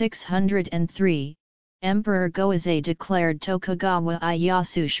 1603, Emperor Goizei declared Tokugawa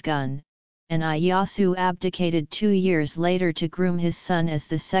Ieyasu shogun, and Ieyasu abdicated 2 years later to groom his son as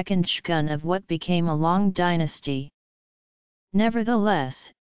the second shogun of what became a long dynasty.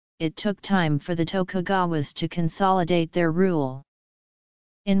 Nevertheless, it took time for the Tokugawas to consolidate their rule.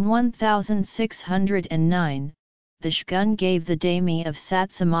 In 1609, the shogun gave the daimyo of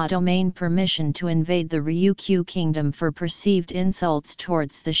Satsuma domain permission to invade the Ryukyu kingdom for perceived insults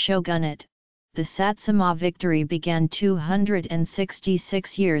towards the shogunate. The Satsuma victory began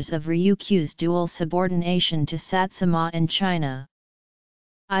 266 years of Ryukyu's dual subordination to Satsuma and China.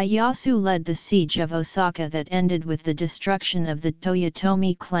 Ieyasu led the siege of Osaka that ended with the destruction of the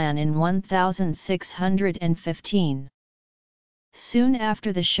Toyotomi clan in 1615. Soon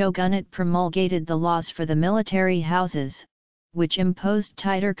after, the shogunate promulgated the laws for the military houses, which imposed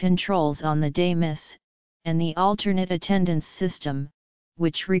tighter controls on the daimyos, and the alternate attendance system,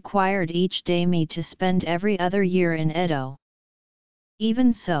 which required each daimyo to spend every other year in Edo.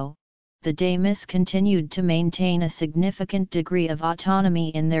 Even so, the daimyos continued to maintain a significant degree of autonomy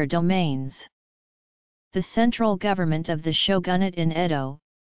in their domains. The central government of the shogunate in Edo,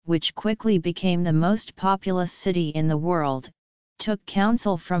 which quickly became the most populous city in the world, took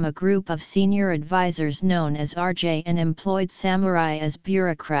counsel from a group of senior advisors known as RJ and employed samurai as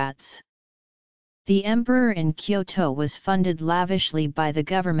bureaucrats. The emperor in Kyoto was funded lavishly by the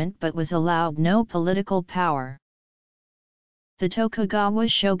government but was allowed no political power. The Tokugawa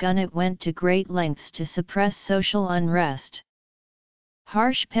shogunate went to great lengths to suppress social unrest.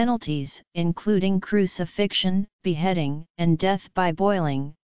 Harsh penalties, including crucifixion, beheading, and death by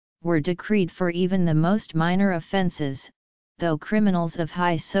boiling, were decreed for even the most minor offenses, though criminals of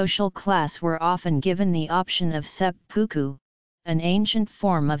high social class were often given the option of seppuku, an ancient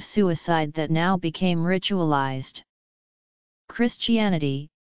form of suicide that now became ritualized. Christianity,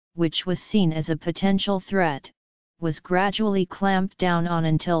 which was seen as a potential threat, was gradually clamped down on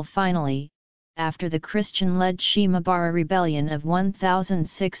until finally, after the Christian-led Shimabara rebellion of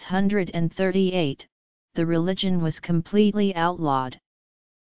 1638, the religion was completely outlawed.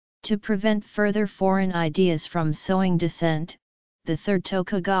 To prevent further foreign ideas from sowing dissent, the third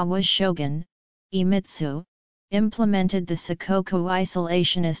Tokugawa shogun, Iemitsu, implemented the Sakoku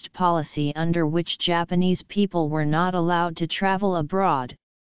isolationist policy, under which Japanese people were not allowed to travel abroad,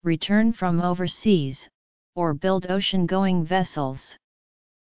 return from overseas, or build ocean-going vessels.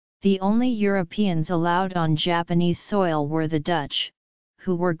 The only Europeans allowed on Japanese soil were the Dutch,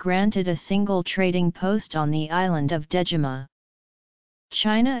 who were granted a single trading post on the island of Dejima.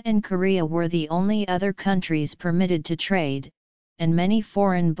 China and Korea were the only other countries permitted to trade, and many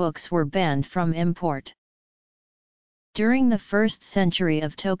foreign books were banned from import. During the first century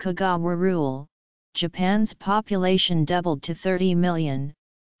of Tokugawa rule, Japan's population doubled to 30 million,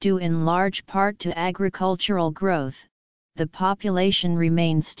 due in large part to agricultural growth. The population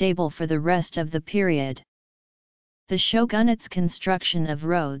remained stable for the rest of the period. The shogunate's construction of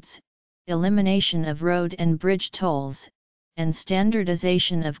roads, elimination of road and bridge tolls, and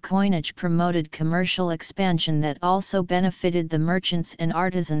standardization of coinage promoted commercial expansion that also benefited the merchants and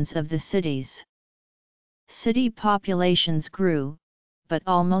artisans of the cities. City populations grew, but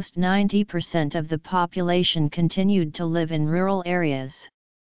almost 90% of the population continued to live in rural areas.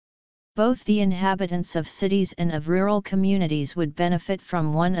 Both the inhabitants of cities and of rural communities would benefit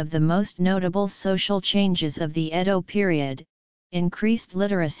from one of the most notable social changes of the Edo period: increased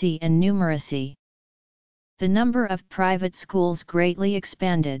literacy and numeracy. The number of private schools greatly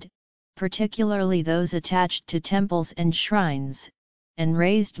expanded, particularly those attached to temples and shrines, and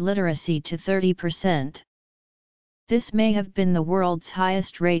raised literacy to 30%. This may have been the world's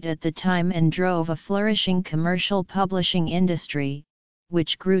highest rate at the time and drove a flourishing commercial publishing industry,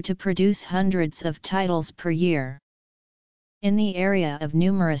 which grew to produce hundreds of titles per year. In the area of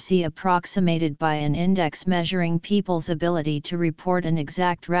numeracy approximated by an index measuring people's ability to report an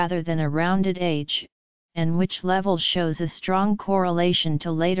exact rather than a rounded age, and which level shows a strong correlation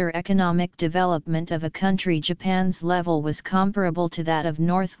to later economic development of a country, Japan's level was comparable to that of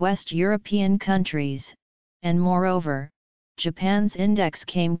Northwest European countries, and moreover, Japan's index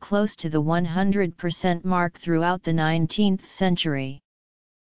came close to the 100% mark throughout the 19th century.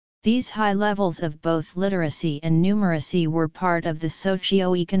 These high levels of both literacy and numeracy were part of the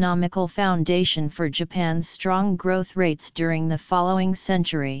socio-economical foundation for Japan's strong growth rates during the following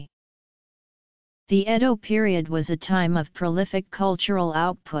century. The Edo period was a time of prolific cultural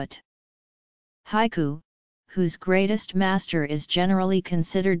output. Haiku, whose greatest master is generally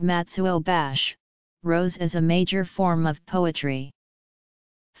considered Matsuo Bash, rose as a major form of poetry.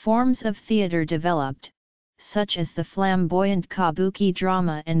 Forms of theater developed, such as the flamboyant kabuki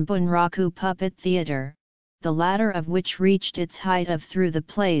drama and bunraku puppet theater, the latter of which reached its height through the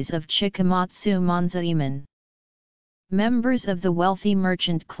plays of Chikamatsu Manzaemon. Members of the wealthy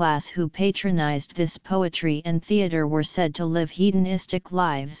merchant class who patronized this poetry and theater were said to live hedonistic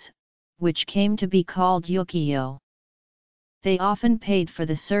lives, which came to be called ukiyo. They often paid for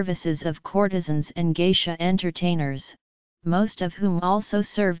the services of courtesans and geisha entertainers, most of whom also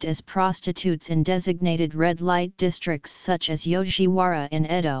served as prostitutes in designated red light districts such as Yoshiwara in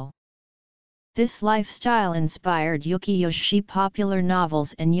Edo. This lifestyle inspired ukiyo-shi popular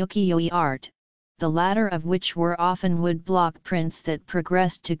novels and ukiyo-e art, the latter of which were often woodblock prints that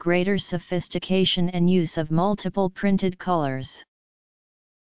progressed to greater sophistication and use of multiple printed colors.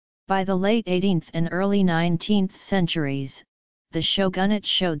 By the late 18th and early 19th centuries, the shogunate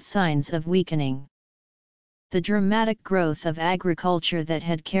showed signs of weakening. The dramatic growth of agriculture that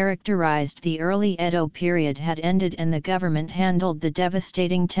had characterized the early Edo period had ended and the government handled the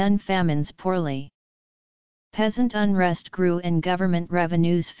devastating 10 famines poorly. Peasant unrest grew and government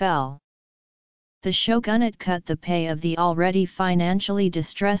revenues fell. The shogunate cut the pay of the already financially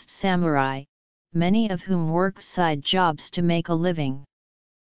distressed samurai, many of whom worked side jobs to make a living.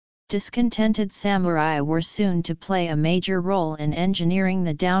 Discontented samurai were soon to play a major role in engineering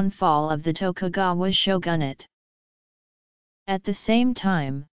the downfall of the Tokugawa shogunate. At the same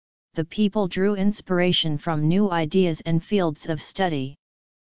time, the people drew inspiration from new ideas and fields of study.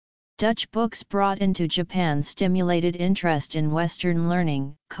 Dutch books brought into Japan stimulated interest in Western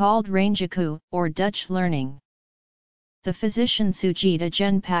learning, called Ranjaku, or Dutch learning. The physician Sujita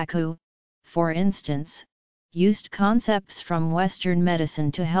Genpaku, for instance, used concepts from Western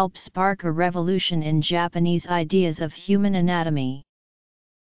medicine to help spark a revolution in Japanese ideas of human anatomy.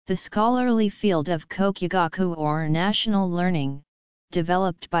 The scholarly field of Kokugaku or national learning,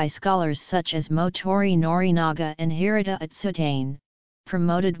 developed by scholars such as Motori Norinaga and Hirata Atsutane,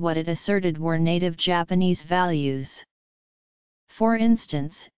 promoted what it asserted were native Japanese values. For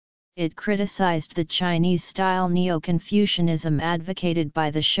instance, it criticized the Chinese-style Neo-Confucianism advocated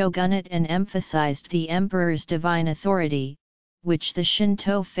by the shogunate and emphasized the emperor's divine authority, which the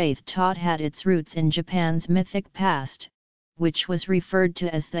Shinto faith taught had its roots in Japan's mythic past, which was referred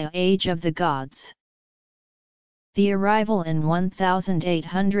to as the Age of the Gods. The arrival in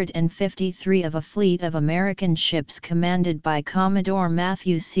 1853 of a fleet of American ships commanded by Commodore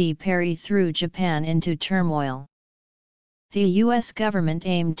Matthew C. Perry threw Japan into turmoil. The U.S. government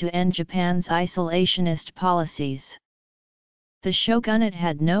aimed to end Japan's isolationist policies. The shogunate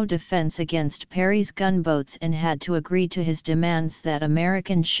had no defense against Perry's gunboats and had to agree to his demands that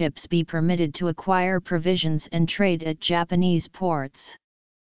American ships be permitted to acquire provisions and trade at Japanese ports.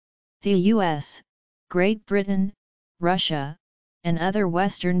 The U.S., Great Britain, Russia, and other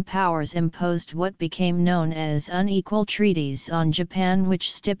Western powers imposed what became known as unequal treaties on Japan,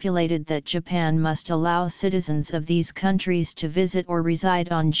 which stipulated that Japan must allow citizens of these countries to visit or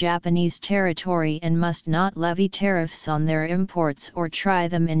reside on Japanese territory and must not levy tariffs on their imports or try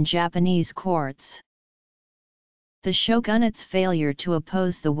them in Japanese courts. The shogunate's failure to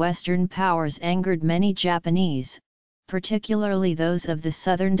oppose the Western powers angered many Japanese, particularly those of the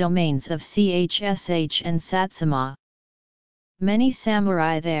southern domains of Chsh and Satsuma. Many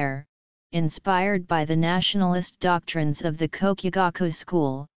samurai there, inspired by the nationalist doctrines of the Kokugaku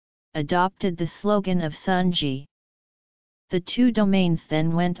school, adopted the slogan of Sunji. The two domains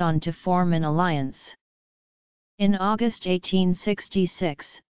then went on to form an alliance. In August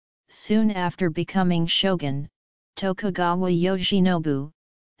 1866, soon after becoming shogun, Tokugawa Yoshinobu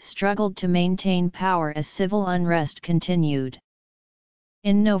struggled to maintain power as civil unrest continued.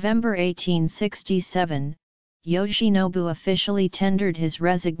 In November 1867, Yoshinobu officially tendered his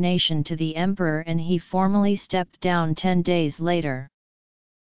resignation to the emperor and he formally stepped down 10 days later.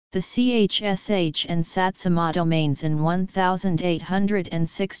 The CHSH and Satsuma domains in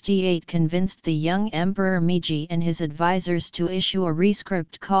 1868 convinced the young Emperor Meiji and his advisors to issue a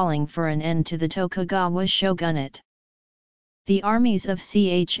rescript calling for an end to the Tokugawa shogunate. The armies of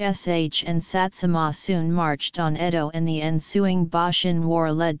CHSH and Satsuma soon marched on Edo and the ensuing Boshin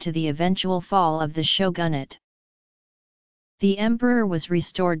War led to the eventual fall of the shogunate. The emperor was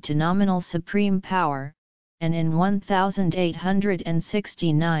restored to nominal supreme power, and in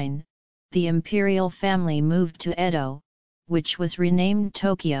 1869, the imperial family moved to Edo, which was renamed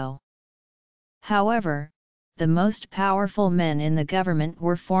Tokyo. However, the most powerful men in the government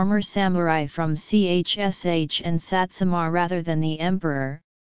were former samurai from CHSH and Satsuma rather than the emperor,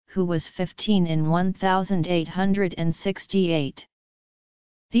 who was 15 in 1868.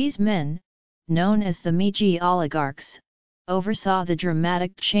 These men, known as the Meiji oligarchs, oversaw the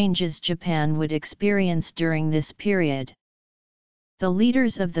dramatic changes Japan would experience during this period. The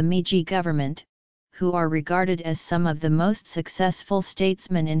leaders of the Meiji government, who are regarded as some of the most successful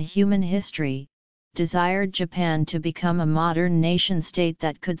statesmen in human history, desired Japan to become a modern nation-state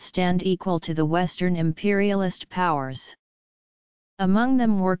that could stand equal to the Western imperialist powers. Among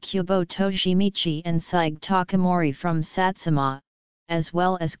them were Kubo Toshimichi and Saige Takamori from Satsuma, as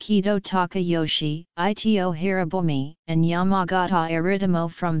well as Kido Takayoshi, Ito Hirobumi, and Yamagata Aritomo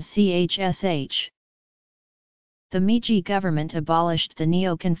from CHSH. The Meiji government abolished the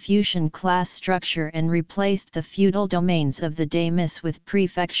Neo-Confucian class structure and replaced the feudal domains of the daimios with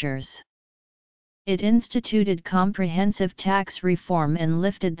prefectures. It instituted comprehensive tax reform and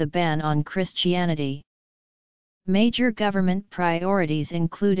lifted the ban on Christianity. Major government priorities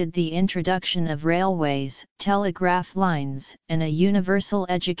included the introduction of railways, telegraph lines, and a universal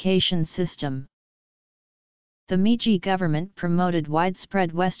education system. The Meiji government promoted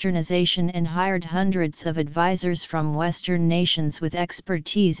widespread westernization and hired hundreds of advisors from Western nations with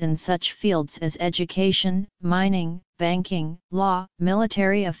expertise in such fields as education, mining, banking, law,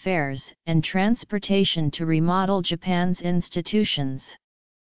 military affairs, and transportation to remodel Japan's institutions.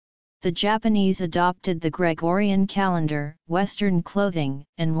 The Japanese adopted the Gregorian calendar, Western clothing,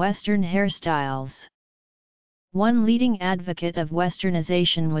 and Western hairstyles. One leading advocate of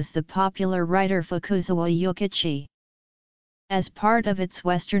Westernization was the popular writer Fukuzawa Yukichi. As part of its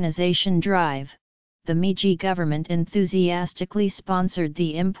Westernization drive, the Meiji government enthusiastically sponsored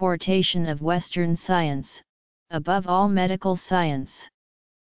the importation of Western science, above all medical science.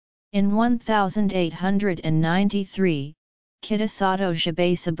 In 1893, Kitasato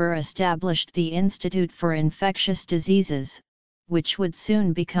Shibasaburo established the Institute for Infectious Diseases, which would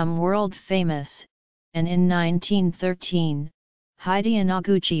soon become world famous, and in 1913, Hide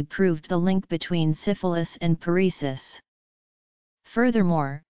Yamaguchi proved the link between syphilis and paresis.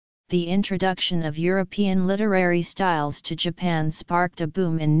 Furthermore, the introduction of European literary styles to Japan sparked a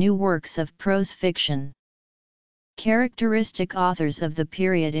boom in new works of prose fiction. Characteristic authors of the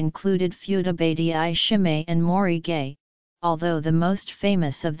period included Futabei Shimei and Morige, although the most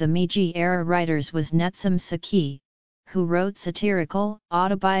famous of the Meiji-era writers was Netsume Saki, who wrote satirical,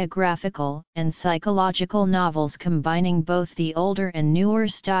 autobiographical, and psychological novels combining both the older and newer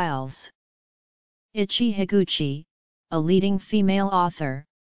styles. Ichi Higuchi, a leading female author,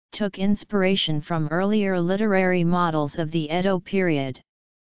 took inspiration from earlier literary models of the Edo period.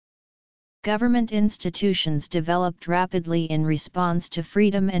 Government institutions developed rapidly in response to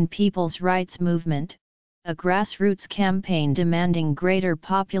freedom and people's rights movement, a grassroots campaign demanding greater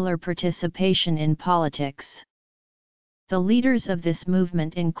popular participation in politics. The leaders of this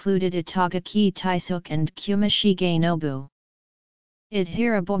movement included Itagaki Taisuke and Kumashige Nobu. Ide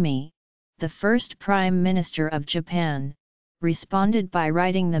Hirobumi, the first Prime Minister of Japan, responded by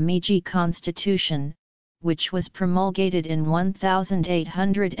writing the Meiji Constitution, which was promulgated in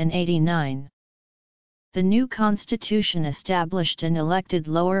 1889. The new constitution established an elected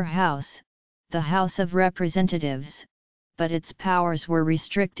lower house, the House of Representatives, but its powers were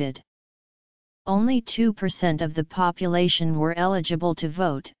restricted. Only 2% of the population were eligible to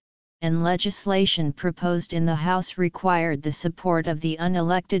vote, and legislation proposed in the House required the support of the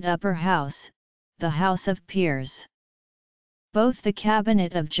unelected upper house, the House of Peers. Both the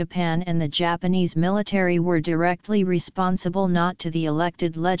Cabinet of Japan and the Japanese military were directly responsible not to the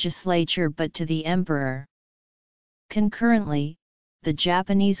elected legislature but to the emperor. Concurrently, the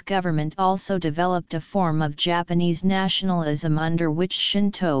Japanese government also developed a form of Japanese nationalism under which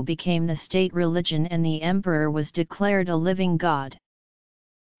Shinto became the state religion and the emperor was declared a living god.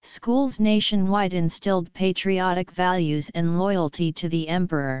 Schools nationwide instilled patriotic values and loyalty to the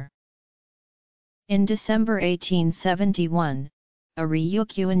emperor. In December 1871, a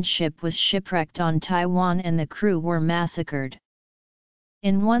Ryukyuan ship was shipwrecked on Taiwan and the crew were massacred.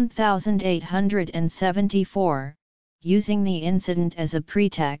 In 1874, using the incident as a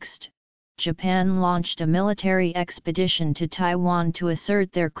pretext, Japan launched a military expedition to Taiwan to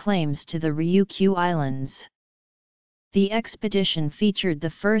assert their claims to the Ryukyu Islands. The expedition featured the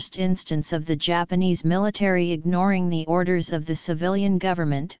first instance of the Japanese military ignoring the orders of the civilian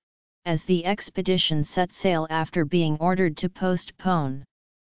government, as the expedition set sail after being ordered to postpone.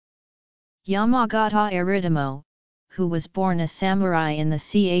 Yamagata Aritamo, who was born a samurai in the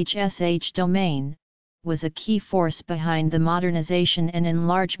Chsh domain, was a key force behind the modernization and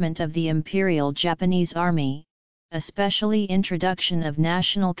enlargement of the Imperial Japanese Army, especially introduction of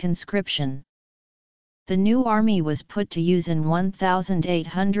national conscription. The new army was put to use in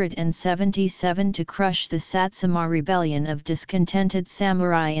 1877 to crush the Satsuma rebellion of discontented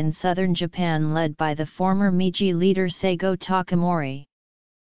samurai in southern Japan led by the former Meiji leader Seigo Takamori.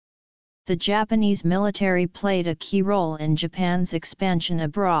 The Japanese military played a key role in Japan's expansion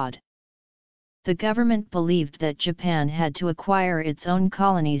abroad. The government believed that Japan had to acquire its own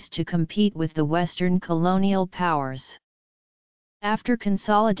colonies to compete with the Western colonial powers. After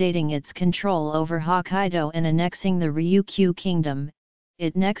consolidating its control over Hokkaido and annexing the Ryukyu Kingdom,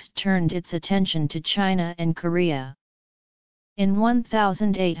 it next turned its attention to China and Korea. In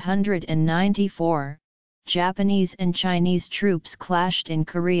 1894, Japanese and Chinese troops clashed in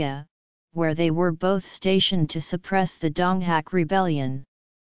Korea, where they were both stationed to suppress the Donghak Rebellion.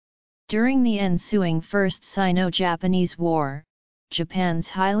 During the ensuing First Sino-Japanese War, Japan's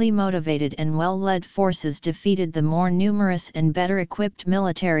highly motivated and well-led forces defeated the more numerous and better-equipped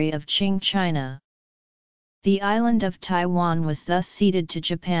military of Qing China. The island of Taiwan was thus ceded to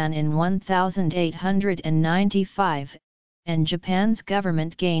Japan in 1895, and Japan's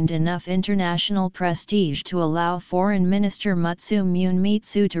government gained enough international prestige to allow Foreign Minister Mutsu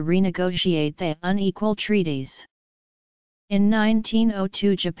Munemitsu to renegotiate the unequal treaties. In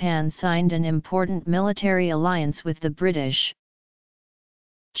 1902 Japan signed an important military alliance with the British.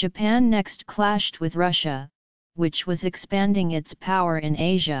 Japan next clashed with Russia, which was expanding its power in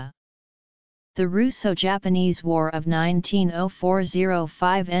Asia. The Russo-Japanese War of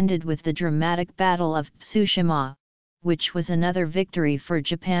 1904–05 ended with the dramatic Battle of Tsushima, which was another victory for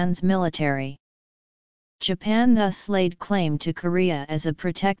Japan's military. Japan thus laid claim to Korea as a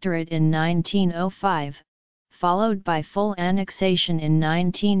protectorate in 1905, followed by full annexation in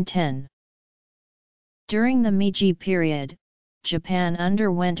 1910. During the Meiji period, Japan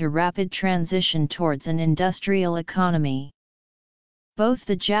underwent a rapid transition towards an industrial economy. Both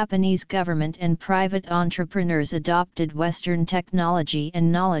the Japanese government and private entrepreneurs adopted Western technology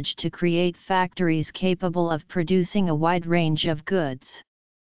and knowledge to create factories capable of producing a wide range of goods.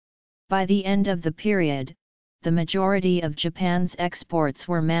 By the end of the period, the majority of Japan's exports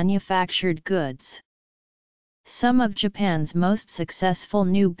were manufactured goods. Some of Japan's most successful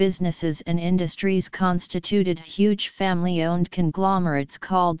new businesses and industries constituted huge family-owned conglomerates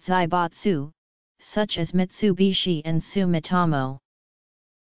called zaibatsu, such as Mitsubishi and Sumitomo.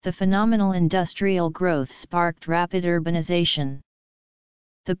 The phenomenal industrial growth sparked rapid urbanization.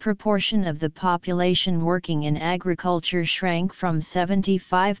 The proportion of the population working in agriculture shrank from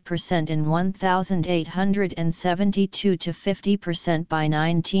 75% in 1872 to 50% by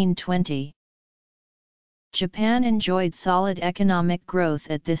 1920. Japan enjoyed solid economic growth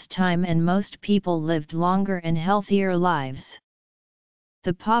at this time and most people lived longer and healthier lives.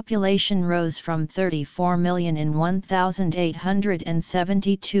 The population rose from 34 million in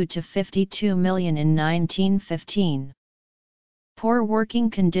 1872 to 52 million in 1915. Poor working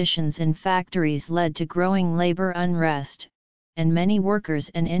conditions in factories led to growing labor unrest, and many workers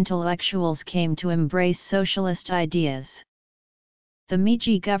and intellectuals came to embrace socialist ideas. The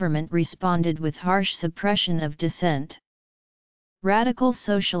Meiji government responded with harsh suppression of dissent. Radical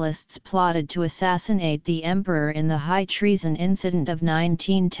socialists plotted to assassinate the emperor in the high treason incident of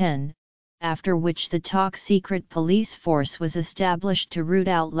 1910, after which the top-secret police force was established to root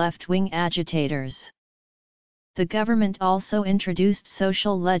out left-wing agitators. The government also introduced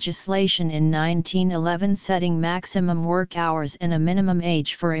social legislation in 1911 setting maximum work hours and a minimum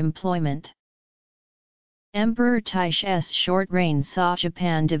age for employment. Emperor Taishi's short reign saw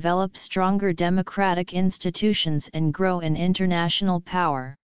Japan develop stronger democratic institutions and grow in international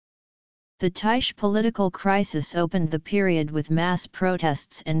power. The Taisho political crisis opened the period with mass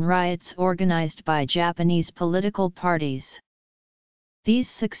protests and riots organized by Japanese political parties. These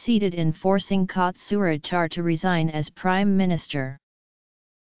succeeded in forcing Katsura Tar to resign as prime minister.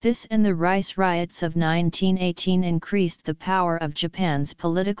 This and the rice riots of 1918 increased the power of Japan's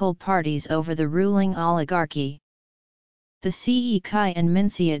political parties over the ruling oligarchy. The Seikai and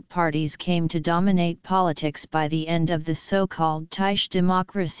Minseit parties came to dominate politics by the end of the so-called Taisho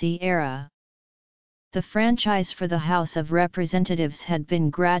democracy era. The franchise for the House of Representatives had been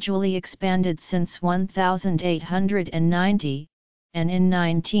gradually expanded since 1890, and in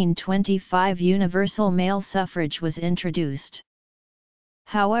 1925 universal male suffrage was introduced.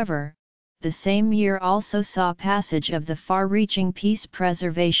 However, the same year also saw passage of the far-reaching peace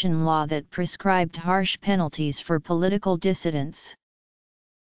preservation law that prescribed harsh penalties for political dissidents.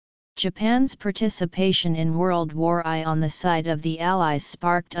 Japan's participation in World War I on the side of the Allies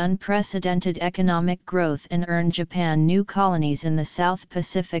sparked unprecedented economic growth and earned Japan new colonies in the South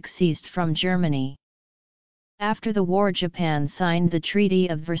Pacific seized from Germany. After the war, Japan signed the Treaty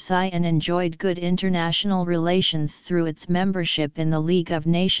of Versailles and enjoyed good international relations through its membership in the League of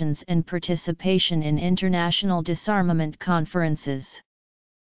Nations and participation in international disarmament conferences.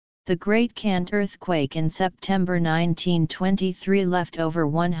 The Great Kant earthquake in September 1923 left over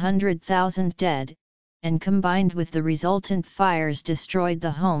 100,000 dead, and combined with the resultant fires destroyed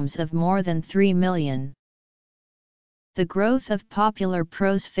the homes of more than 3 million. The growth of popular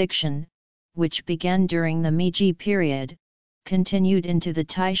prose fiction, which began during the Meiji period, continued into the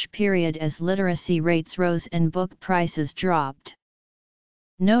Taisho period as literacy rates rose and book prices dropped.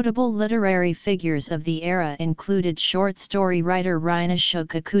 Notable literary figures of the era included short story writer Rainisho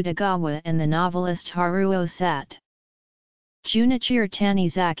Kakutagawa and the novelist Haruo Sat. Junichiro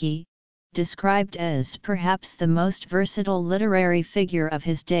Tanizaki, described as perhaps the most versatile literary figure of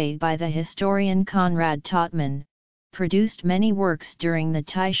his day by the historian Konrad Totman, produced many works during the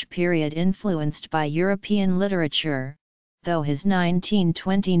Taisho period influenced by European literature, though his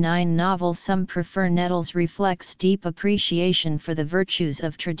 1929 novel Some Prefer Nettles reflects deep appreciation for the virtues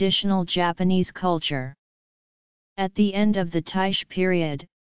of traditional Japanese culture. At the end of the Taisho period,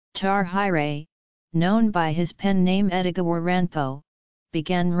 Tarhire, known by his pen name Edogawa Ranpo,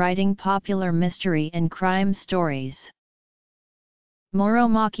 began writing popular mystery and crime stories.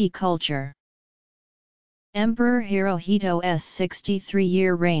 Muromachi culture. Emperor Hirohito's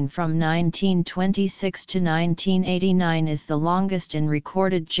 63-year reign from 1926 to 1989 is the longest in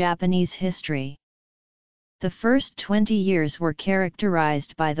recorded Japanese history. The first 20 years were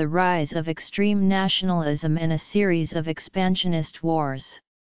characterized by the rise of extreme nationalism and a series of expansionist wars.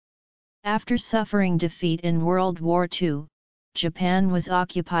 After suffering defeat in World War II, Japan was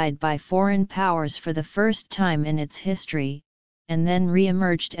occupied by foreign powers for the first time in its history, and then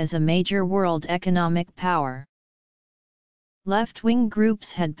re-emerged as a major world economic power. Left-wing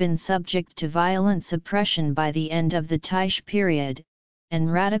groups had been subject to violent suppression by the end of the Taisho period,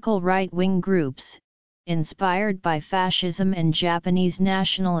 and radical right-wing groups, inspired by fascism and Japanese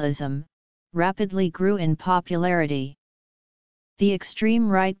nationalism, rapidly grew in popularity. The extreme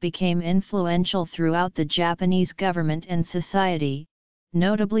right became influential throughout the Japanese government and society,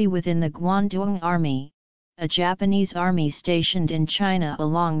 notably within the Guandong Army, a Japanese army stationed in China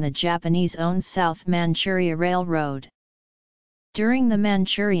along the Japanese-owned South Manchuria Railroad. During the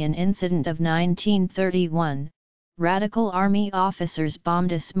Manchurian Incident of 1931, radical army officers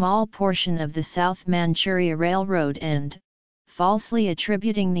bombed a small portion of the South Manchuria Railroad and, falsely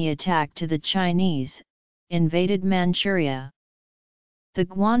attributing the attack to the Chinese, invaded Manchuria. The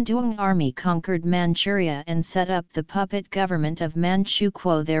Guandong Army conquered Manchuria and set up the puppet government of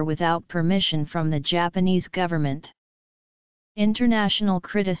Manchukuo there without permission from the Japanese government. International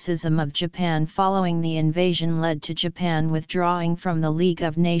criticism of Japan following the invasion led to Japan withdrawing from the League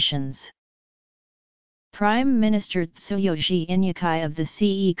of Nations. Prime Minister Tsuyoshi Inyakai of the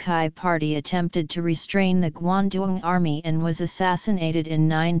Seikai Party attempted to restrain the Guandong Army and was assassinated in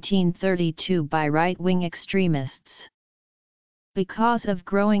 1932 by right-wing extremists. Because of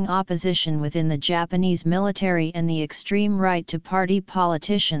growing opposition within the Japanese military and the extreme right to party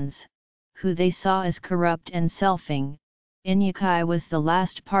politicians, who they saw as corrupt and selfing, Inyakai was the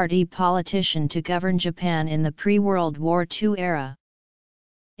last party politician to govern Japan in the pre-World War II era.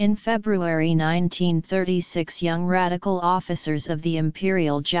 In February 1936, young radical officers of the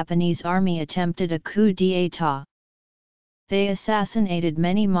Imperial Japanese Army attempted a coup d'état. They assassinated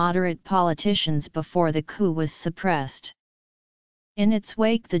many moderate politicians before the coup was suppressed. In its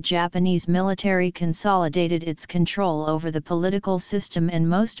wake, the Japanese military consolidated its control over the political system, and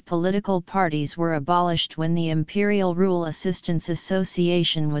most political parties were abolished when the Imperial Rule Assistance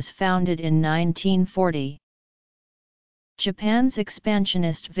Association was founded in 1940. Japan's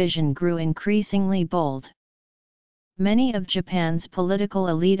expansionist vision grew increasingly bold. Many of Japan's political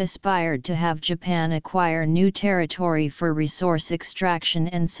elite aspired to have Japan acquire new territory for resource extraction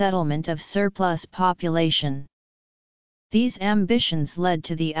and settlement of surplus population. These ambitions led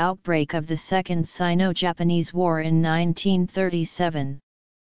to the outbreak of the Second Sino-Japanese War in 1937.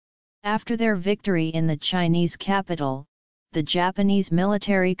 After their victory in the Chinese capital, the Japanese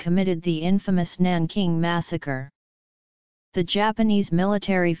military committed the infamous Nanking Massacre. The Japanese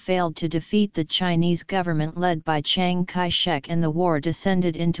military failed to defeat the Chinese government led by Chiang Kai-shek, and the war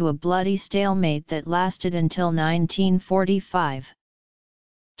descended into a bloody stalemate that lasted until 1945.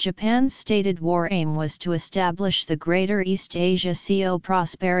 Japan's stated war aim was to establish the Greater East Asia CO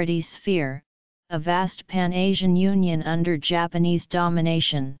Prosperity Sphere, a vast Pan-Asian union under Japanese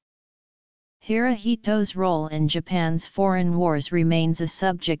domination. Hirohito's role in Japan's foreign wars remains a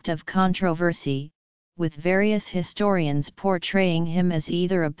subject of controversy, with various historians portraying him as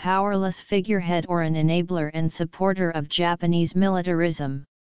either a powerless figurehead or an enabler and supporter of Japanese militarism.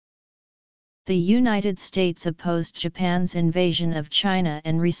 The United States opposed Japan's invasion of China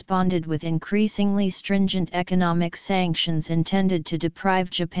and responded with increasingly stringent economic sanctions intended to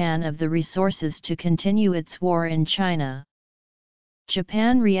deprive Japan of the resources to continue its war in China.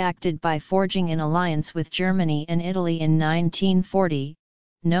 Japan reacted by forging an alliance with Germany and Italy in 1940,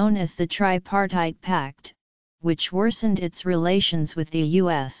 known as the Tripartite Pact, which worsened its relations with the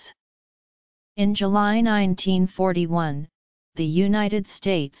U.S. In July 1941, the United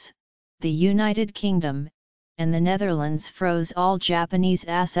States, the United Kingdom, and the Netherlands froze all Japanese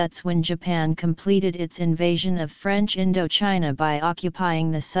assets when Japan completed its invasion of French Indochina by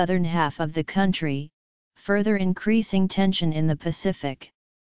occupying the southern half of the country, further increasing tension in the Pacific.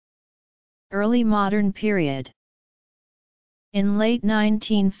 Early modern period. In late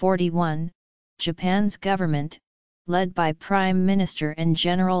 1941, Japan's government, led by Prime Minister and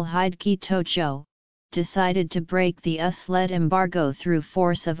General Hideki Tojo, decided to break the US-led embargo through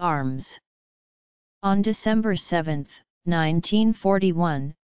force of arms. On December 7,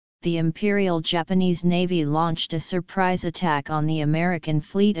 1941, the Imperial Japanese Navy launched a surprise attack on the American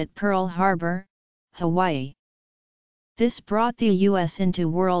fleet at Pearl Harbor, Hawaii. This brought the US into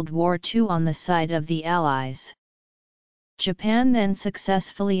World War II on the side of the Allies. Japan then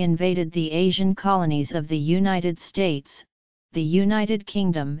successfully invaded the Asian colonies of the United States, the United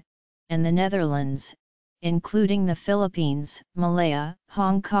Kingdom, and the Netherlands, including the Philippines, Malaya,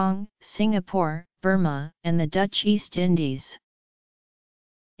 Hong Kong, Singapore, Burma, and the Dutch East Indies.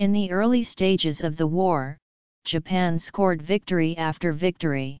 In the early stages of the war, Japan scored victory after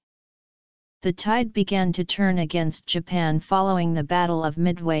victory. The tide began to turn against Japan following the Battle of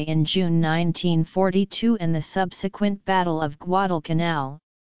Midway in June 1942 and the subsequent Battle of Guadalcanal,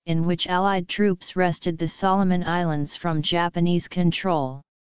 in which Allied troops wrested the Solomon Islands from Japanese control.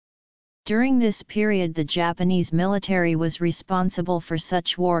 During this period, the Japanese military was responsible for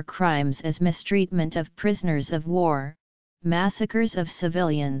such war crimes as mistreatment of prisoners of war, massacres of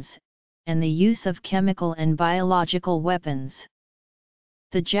civilians, and the use of chemical and biological weapons.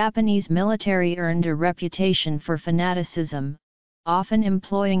 The Japanese military earned a reputation for fanaticism, often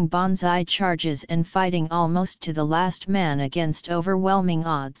employing banzai charges and fighting almost to the last man against overwhelming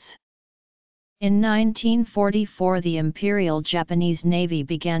odds. In 1944, the Imperial Japanese Navy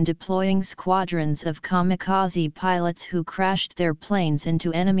began deploying squadrons of kamikaze pilots who crashed their planes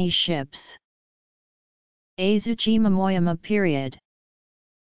into enemy ships. Eizuchi Momoyama period.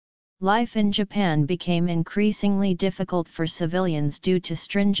 Life in Japan became increasingly difficult for civilians due to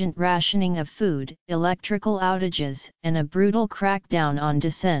stringent rationing of food, electrical outages, and a brutal crackdown on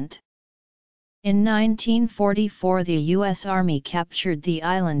dissent. In 1944, the U.S. Army captured the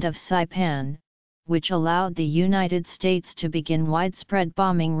island of Saipan, which allowed the United States to begin widespread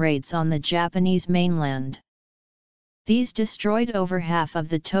bombing raids on the Japanese mainland. These destroyed over half of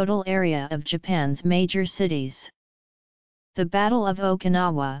the total area of Japan's major cities. The Battle of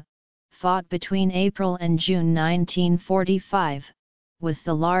Okinawa, fought between April and June 1945, was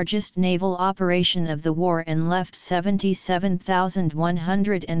the largest naval operation of the war and left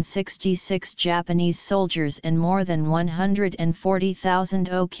 77,166 Japanese soldiers and more than 140,000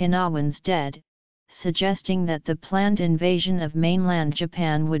 Okinawans dead, suggesting that the planned invasion of mainland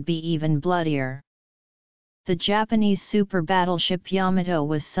Japan would be even bloodier. The Japanese super battleship Yamato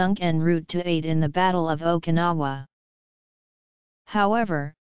was sunk en route to aid in the Battle of Okinawa.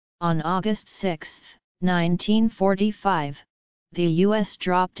 However, on August 6, 1945, the U.S.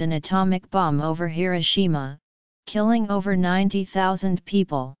 dropped an atomic bomb over Hiroshima, killing over 90,000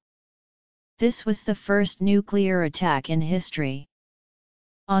 people. This was the first nuclear attack in history.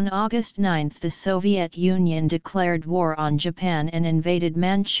 On August 9 the Soviet Union declared war on Japan and invaded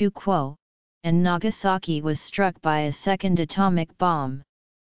Manchukuo, and Nagasaki was struck by a second atomic bomb.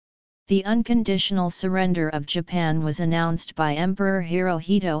 The unconditional surrender of Japan was announced by Emperor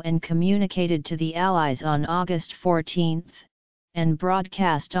Hirohito and communicated to the Allies on August 14, and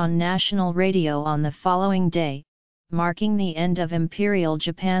broadcast on national radio on the following day, marking the end of Imperial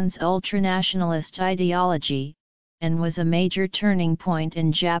Japan's ultranationalist ideology, and was a major turning point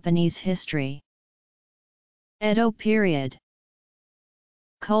in Japanese history. Edo period.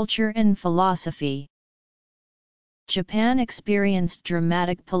 Culture and philosophy. Japan experienced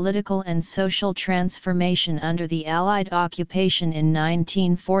dramatic political and social transformation under the Allied occupation in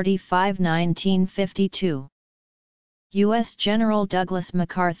 1945–1952. U.S. General Douglas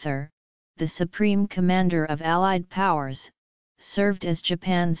MacArthur, the supreme commander of Allied powers, served as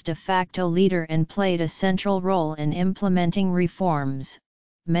Japan's de facto leader and played a central role in implementing reforms,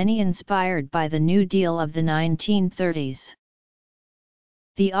 many inspired by the New Deal of the 1930s.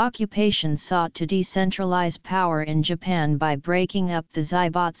 The occupation sought to decentralize power in Japan by breaking up the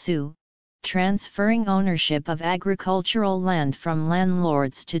zaibatsu, transferring ownership of agricultural land from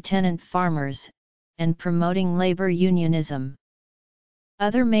landlords to tenant farmers, and promoting labor unionism.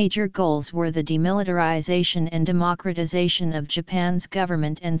 Other major goals were the demilitarization and democratization of Japan's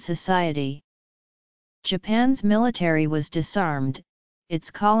government and society. Japan's military was disarmed, its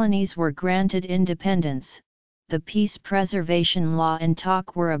colonies were granted independence, the Peace Preservation Law and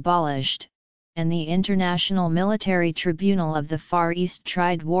TOC were abolished, and the International Military Tribunal of the Far East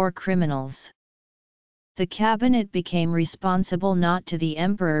tried war criminals. The cabinet became responsible not to the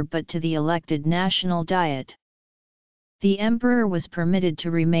emperor but to the elected National Diet. The emperor was permitted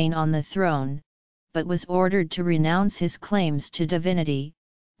to remain on the throne, but was ordered to renounce his claims to divinity,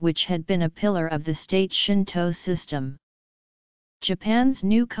 which had been a pillar of the state Shinto system. Japan's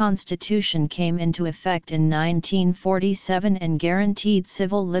new constitution came into effect in 1947 and guaranteed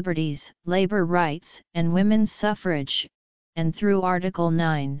civil liberties, labor rights, and women's suffrage, and through Article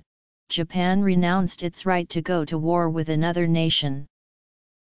 9, Japan renounced its right to go to war with another nation.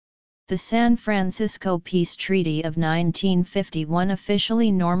 The San Francisco Peace Treaty of 1951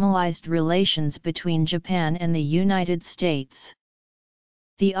 officially normalized relations between Japan and the United States.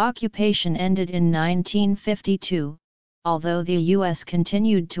 The occupation ended in 1952, although the U.S.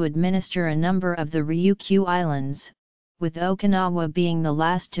 continued to administer a number of the Ryukyu Islands, with Okinawa being the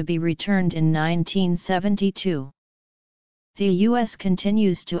last to be returned in 1972. The U.S.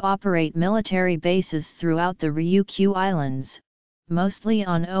 continues to operate military bases throughout the Ryukyu Islands, mostly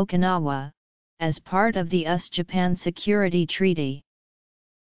on Okinawa, as part of the US-Japan Security Treaty.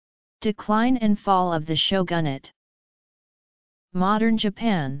 Decline and fall of the shogunate. Modern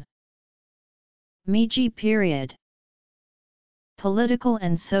Japan. Meiji period. Political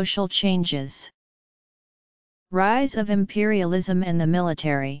and social changes. Rise of imperialism and the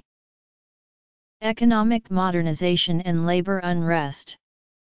military. Economic modernization and labor unrest.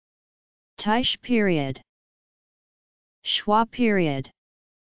 Taisho period. Shwa period.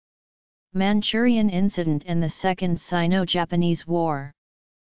 Manchurian incident and the Second Sino-Japanese War.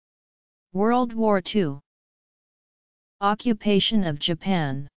 World War II. Occupation of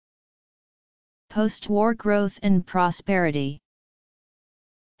Japan. Post-war growth and prosperity.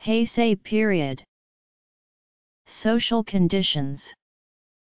 Heisei period. Social conditions.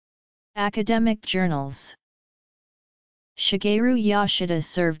 Academic journals. Shigeru Yoshida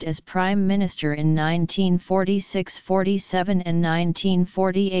served as Prime Minister in 1946–47 and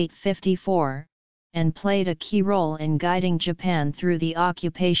 1948–54, and played a key role in guiding Japan through the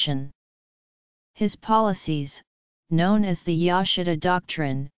occupation. His policies, known as the Yoshida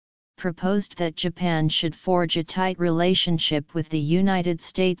Doctrine, proposed that Japan should forge a tight relationship with the United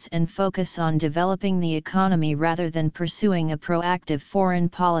States and focus on developing the economy rather than pursuing a proactive foreign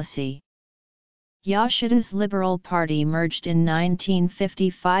policy. Yoshida's Liberal Party merged in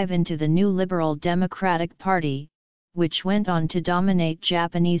 1955 into the new Liberal Democratic Party, which went on to dominate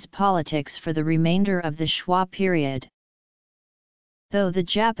Japanese politics for the remainder of the Shwa period. Though the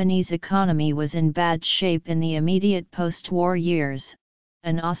Japanese economy was in bad shape in the immediate post-war years,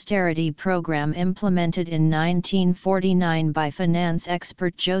 an austerity program implemented in 1949 by finance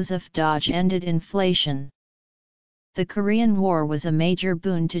expert Joseph Dodge ended inflation. The Korean War was a major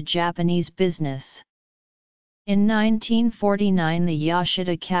boon to Japanese business. In 1949 the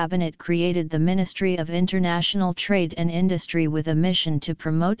Yoshida cabinet created the Ministry of International Trade and Industry with a mission to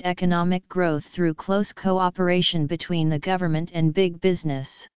promote economic growth through close cooperation between the government and big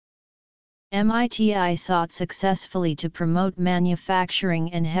business. MITI sought successfully to promote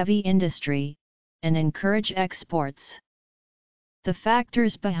manufacturing and heavy industry, and encourage exports. The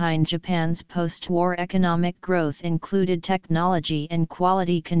factors behind Japan's post-war economic growth included technology and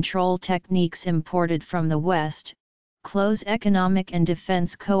quality control techniques imported from the West, close economic and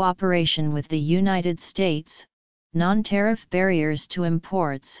defense cooperation with the United States, non-tariff barriers to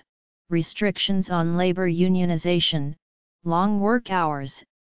imports, restrictions on labor unionization, long work hours,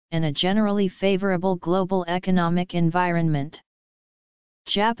 and a generally favorable global economic environment.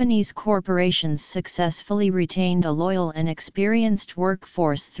 Japanese corporations successfully retained a loyal and experienced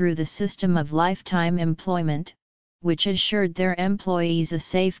workforce through the system of lifetime employment, which assured their employees a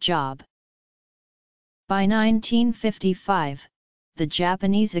safe job. By 1955, the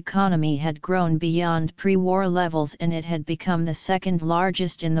Japanese economy had grown beyond pre-war levels and it had become the second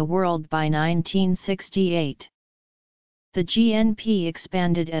largest in the world by 1968. The GNP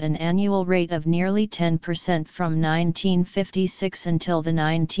expanded at an annual rate of nearly 10% from 1956 until the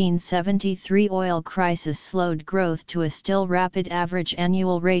 1973 oil crisis slowed growth to a still rapid average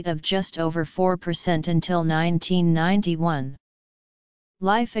annual rate of just over 4% until 1991.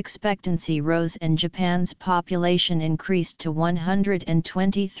 Life expectancy rose and Japan's population increased to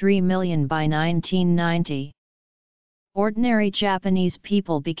 123 million by 1990. Ordinary Japanese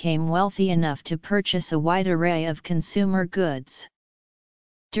people became wealthy enough to purchase a wide array of consumer goods.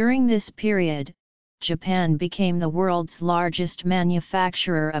 During this period, Japan became the world's largest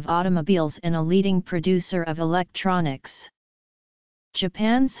manufacturer of automobiles and a leading producer of electronics.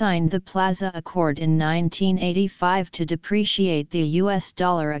 Japan signed the Plaza Accord in 1985 to depreciate the US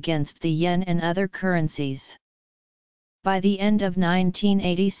dollar against the yen and other currencies. By the end of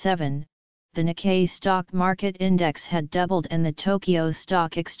 1987, the Nikkei stock market index had doubled and the Tokyo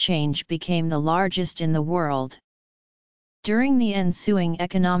Stock Exchange became the largest in the world. During the ensuing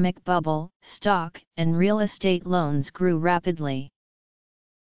economic bubble, stock and real estate loans grew rapidly.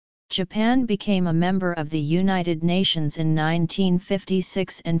 Japan became a member of the United Nations in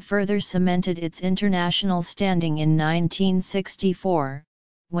 1956 and further cemented its international standing in 1964,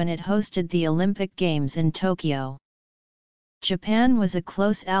 when it hosted the Olympic Games in Tokyo. Japan was a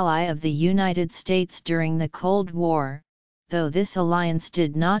close ally of the United States during the Cold War, though this alliance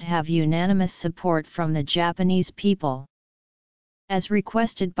did not have unanimous support from the Japanese people. As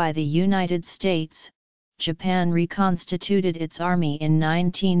requested by the United States, Japan reconstituted its army in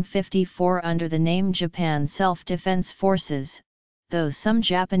 1954 under the name Japan Self-Defense Forces, though some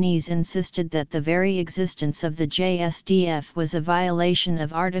Japanese insisted that the very existence of the JSDF was a violation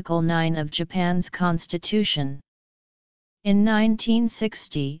of Article 9 of Japan's constitution. In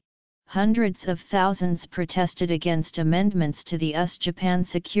 1960, hundreds of thousands protested against amendments to the US-Japan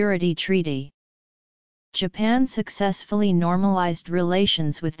Security Treaty. Japan successfully normalized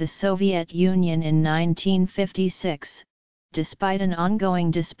relations with the Soviet Union in 1956, despite an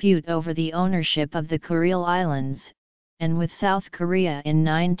ongoing dispute over the ownership of the Kuril Islands, and with South Korea in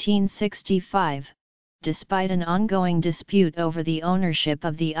 1965, despite an ongoing dispute over the ownership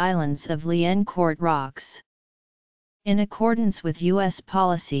of the islands of Liancourt Rocks. In accordance with U.S.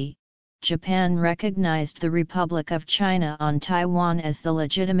 policy, Japan recognized the Republic of China on Taiwan as the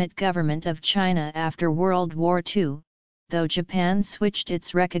legitimate government of China after World War II, though Japan switched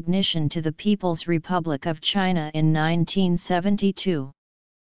its recognition to the People's Republic of China in 1972.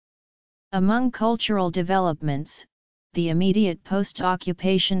 Among cultural developments, the immediate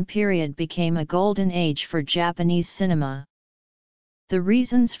post-occupation period became a golden age for Japanese cinema. The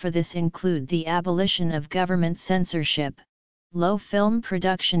reasons for this include the abolition of government censorship, low film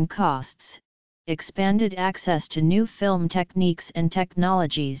production costs, expanded access to new film techniques and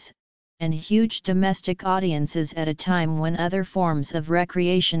technologies, and huge domestic audiences at a time when other forms of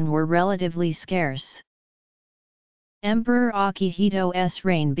recreation were relatively scarce. Emperor Akihito's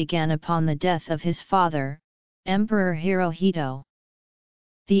reign began upon the death of his father, Emperor Hirohito.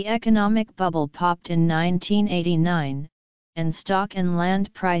 The economic bubble popped in 1989, and stock and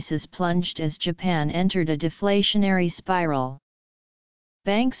land prices plunged as Japan entered a deflationary spiral.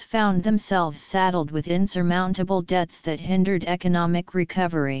 Banks found themselves saddled with insurmountable debts that hindered economic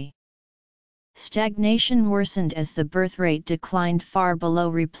recovery. Stagnation worsened as the birth rate declined far below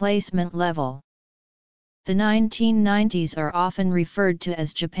replacement level. The 1990s are often referred to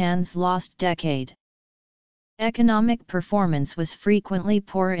as Japan's lost decade. Economic performance was frequently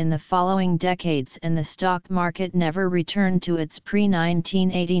poor in the following decades and the stock market never returned to its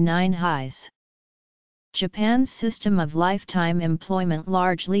pre-1989 highs. Japan's system of lifetime employment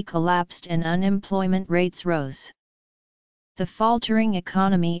largely collapsed and unemployment rates rose. The faltering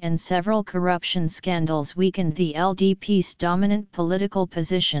economy and several corruption scandals weakened the LDP's dominant political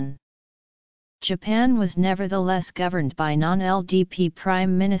position. Japan was nevertheless governed by non-LDP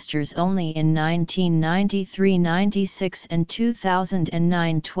prime ministers only in 1993-96 and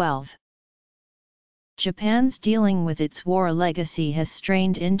 2009-12. Japan's dealing with its war legacy has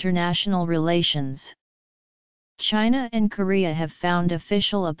strained international relations. China and Korea have found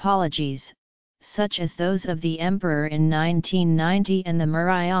official apologies, such as those of the Emperor in 1990 and the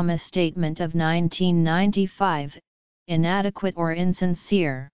Murayama Statement of 1995, inadequate or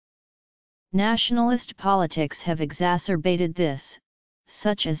insincere. Nationalist politics have exacerbated this,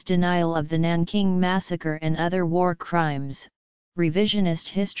 such as denial of the Nanking Massacre and other war crimes, revisionist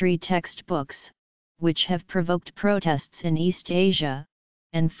history textbooks, which have provoked protests in East Asia,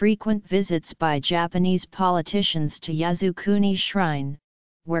 and frequent visits by Japanese politicians to Yasukuni Shrine,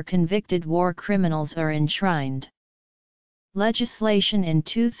 where convicted war criminals are enshrined. Legislation in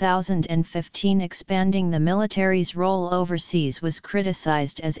 2015 expanding the military's role overseas was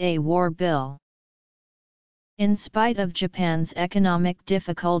criticized as a war bill. In spite of Japan's economic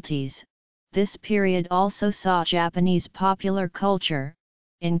difficulties, this period also saw Japanese popular culture,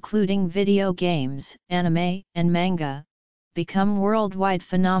 including video games, anime, and manga, become worldwide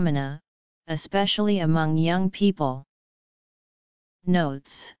phenomena, especially among young people.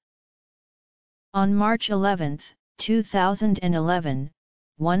 Notes. On March 11, 2011,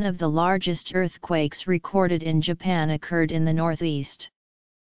 one of the largest earthquakes recorded in Japan occurred in the northeast.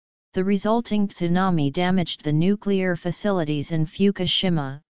 The resulting tsunami damaged the nuclear facilities in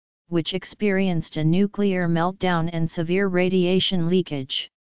Fukushima, which experienced a nuclear meltdown and severe radiation leakage.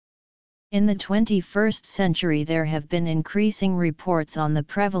 In the 21st century there have been increasing reports on the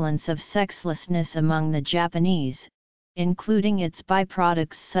prevalence of sexlessness among the Japanese, including its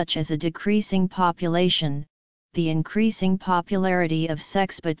byproducts such as a decreasing population, the increasing popularity of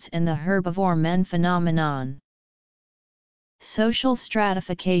sexpots and the herbivore men phenomenon. Social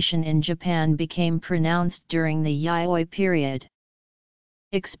stratification in Japan became pronounced during the Yayoi period.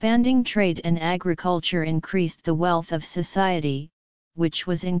 Expanding trade and agriculture increased the wealth of society, which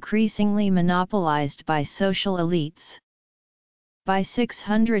was increasingly monopolized by social elites. By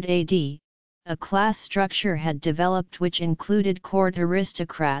 600 AD, a class structure had developed which included court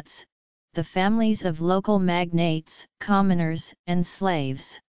aristocrats, the families of local magnates, commoners, and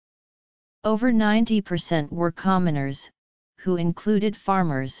slaves. Over 90% were commoners, who included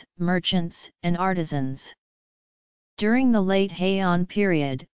farmers, merchants, and artisans. During the late Heian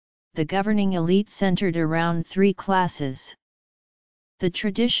period, the governing elite centered around three classes. The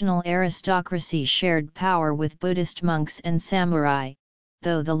traditional aristocracy shared power with Buddhist monks and samurai,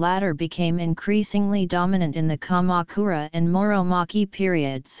 though the latter became increasingly dominant in the Kamakura and Muromachi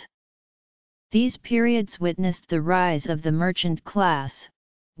periods. These periods witnessed the rise of the merchant class,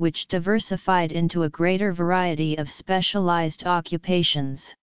 which diversified into a greater variety of specialized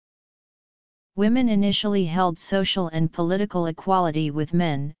occupations. Women initially held social and political equality with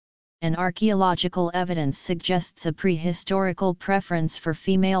men, and archaeological evidence suggests a prehistorical preference for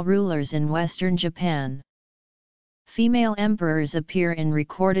female rulers in western Japan. Female emperors appear in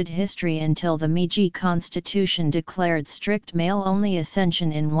recorded history until the Meiji constitution declared strict male-only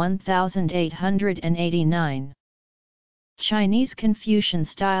ascension in 1889. Chinese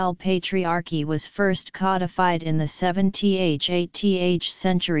Confucian-style patriarchy was first codified in the 7th–8th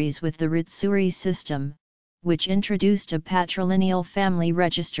centuries with the Ritsuri system, which introduced a patrilineal family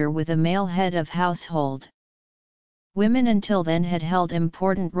register with a male head of household. Women until then had held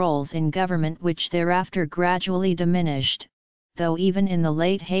important roles in government which thereafter gradually diminished, though even in the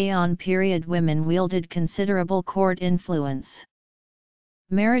late Heian period women wielded considerable court influence.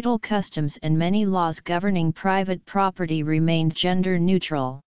 Marital customs and many laws governing private property remained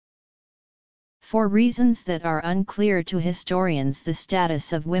gender-neutral. For reasons that are unclear to historians, the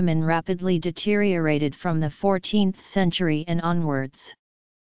status of women rapidly deteriorated from the 14th century and onwards.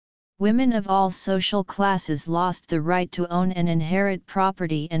 Women of all social classes lost the right to own and inherit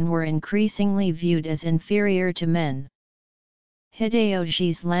property and were increasingly viewed as inferior to men.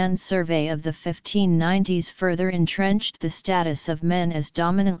 Hideyoshi's land survey of the 1590s further entrenched the status of men as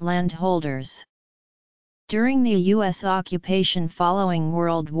dominant landholders. During the U.S. occupation following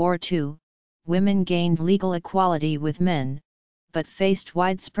World War II, women gained legal equality with men, but faced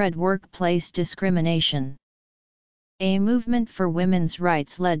widespread workplace discrimination. A movement for women's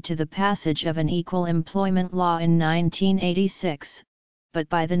rights led to the passage of an equal employment law in 1986, but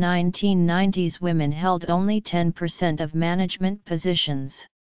by the 1990s women held only 10% of management positions.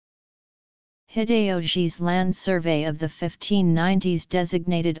 Hideyoji's land survey of the 1590s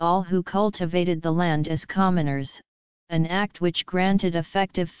designated all who cultivated the land as commoners, an act which granted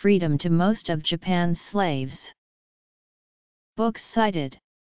effective freedom to most of Japan's slaves. Books cited: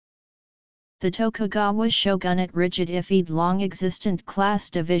 The Tokugawa shogunate rigidified long-existent class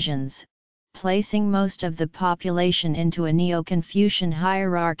divisions, placing most of the population into a Neo-Confucian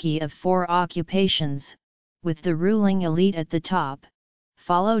hierarchy of 4 occupations, with the ruling elite at the top,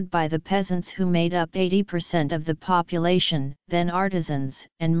 followed by the peasants who made up 80% of the population, then artisans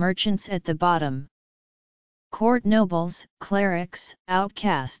and merchants at the bottom. Court nobles, clerics,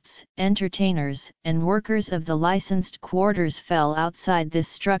 outcasts, entertainers, and workers of the licensed quarters fell outside this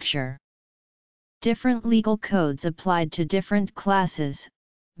structure. Different legal codes applied to different classes,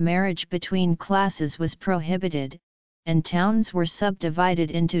 marriage between classes was prohibited, and towns were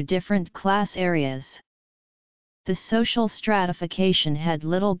subdivided into different class areas. The social stratification had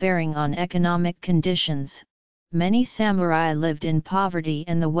little bearing on economic conditions. Many samurai lived in poverty,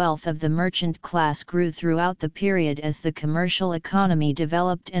 and the wealth of the merchant class grew throughout the period as the commercial economy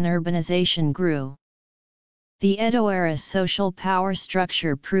developed and urbanization grew. The Edo-era social power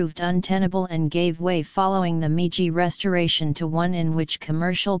structure proved untenable and gave way following the Meiji Restoration to one in which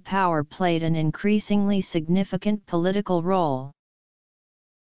commercial power played an increasingly significant political role.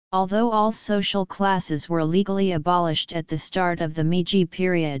 Although all social classes were legally abolished at the start of the Meiji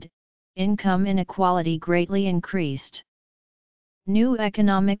period, income inequality greatly increased. New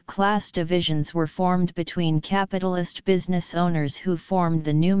economic class divisions were formed between capitalist business owners who formed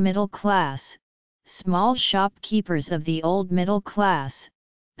the new middle class, small shopkeepers of the old middle class,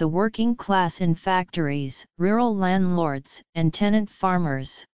 the working class in factories, rural landlords, and tenant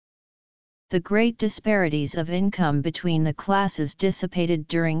farmers. The great disparities of income between the classes dissipated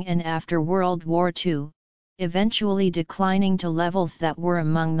during and after World War II, eventually declining to levels that were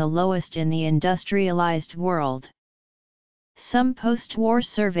among the lowest in the industrialized world. Some post-war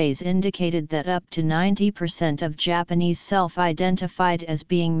surveys indicated that up to 90% of Japanese self-identified as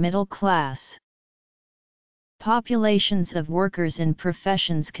being middle class. Populations of workers in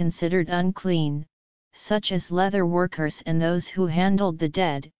professions considered unclean, such as leather workers and those who handled the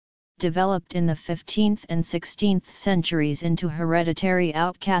dead, developed in the 15th and 16th centuries into hereditary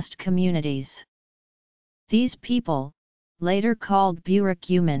outcast communities. These people, later called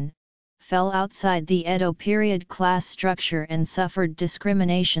burakumin, fell outside the Edo period class structure and suffered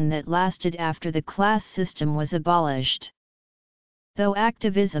discrimination that lasted after the class system was abolished. Though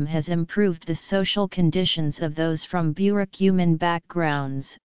activism has improved the social conditions of those from burakumin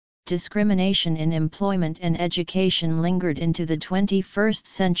backgrounds, discrimination in employment and education lingered into the 21st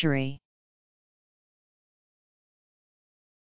century.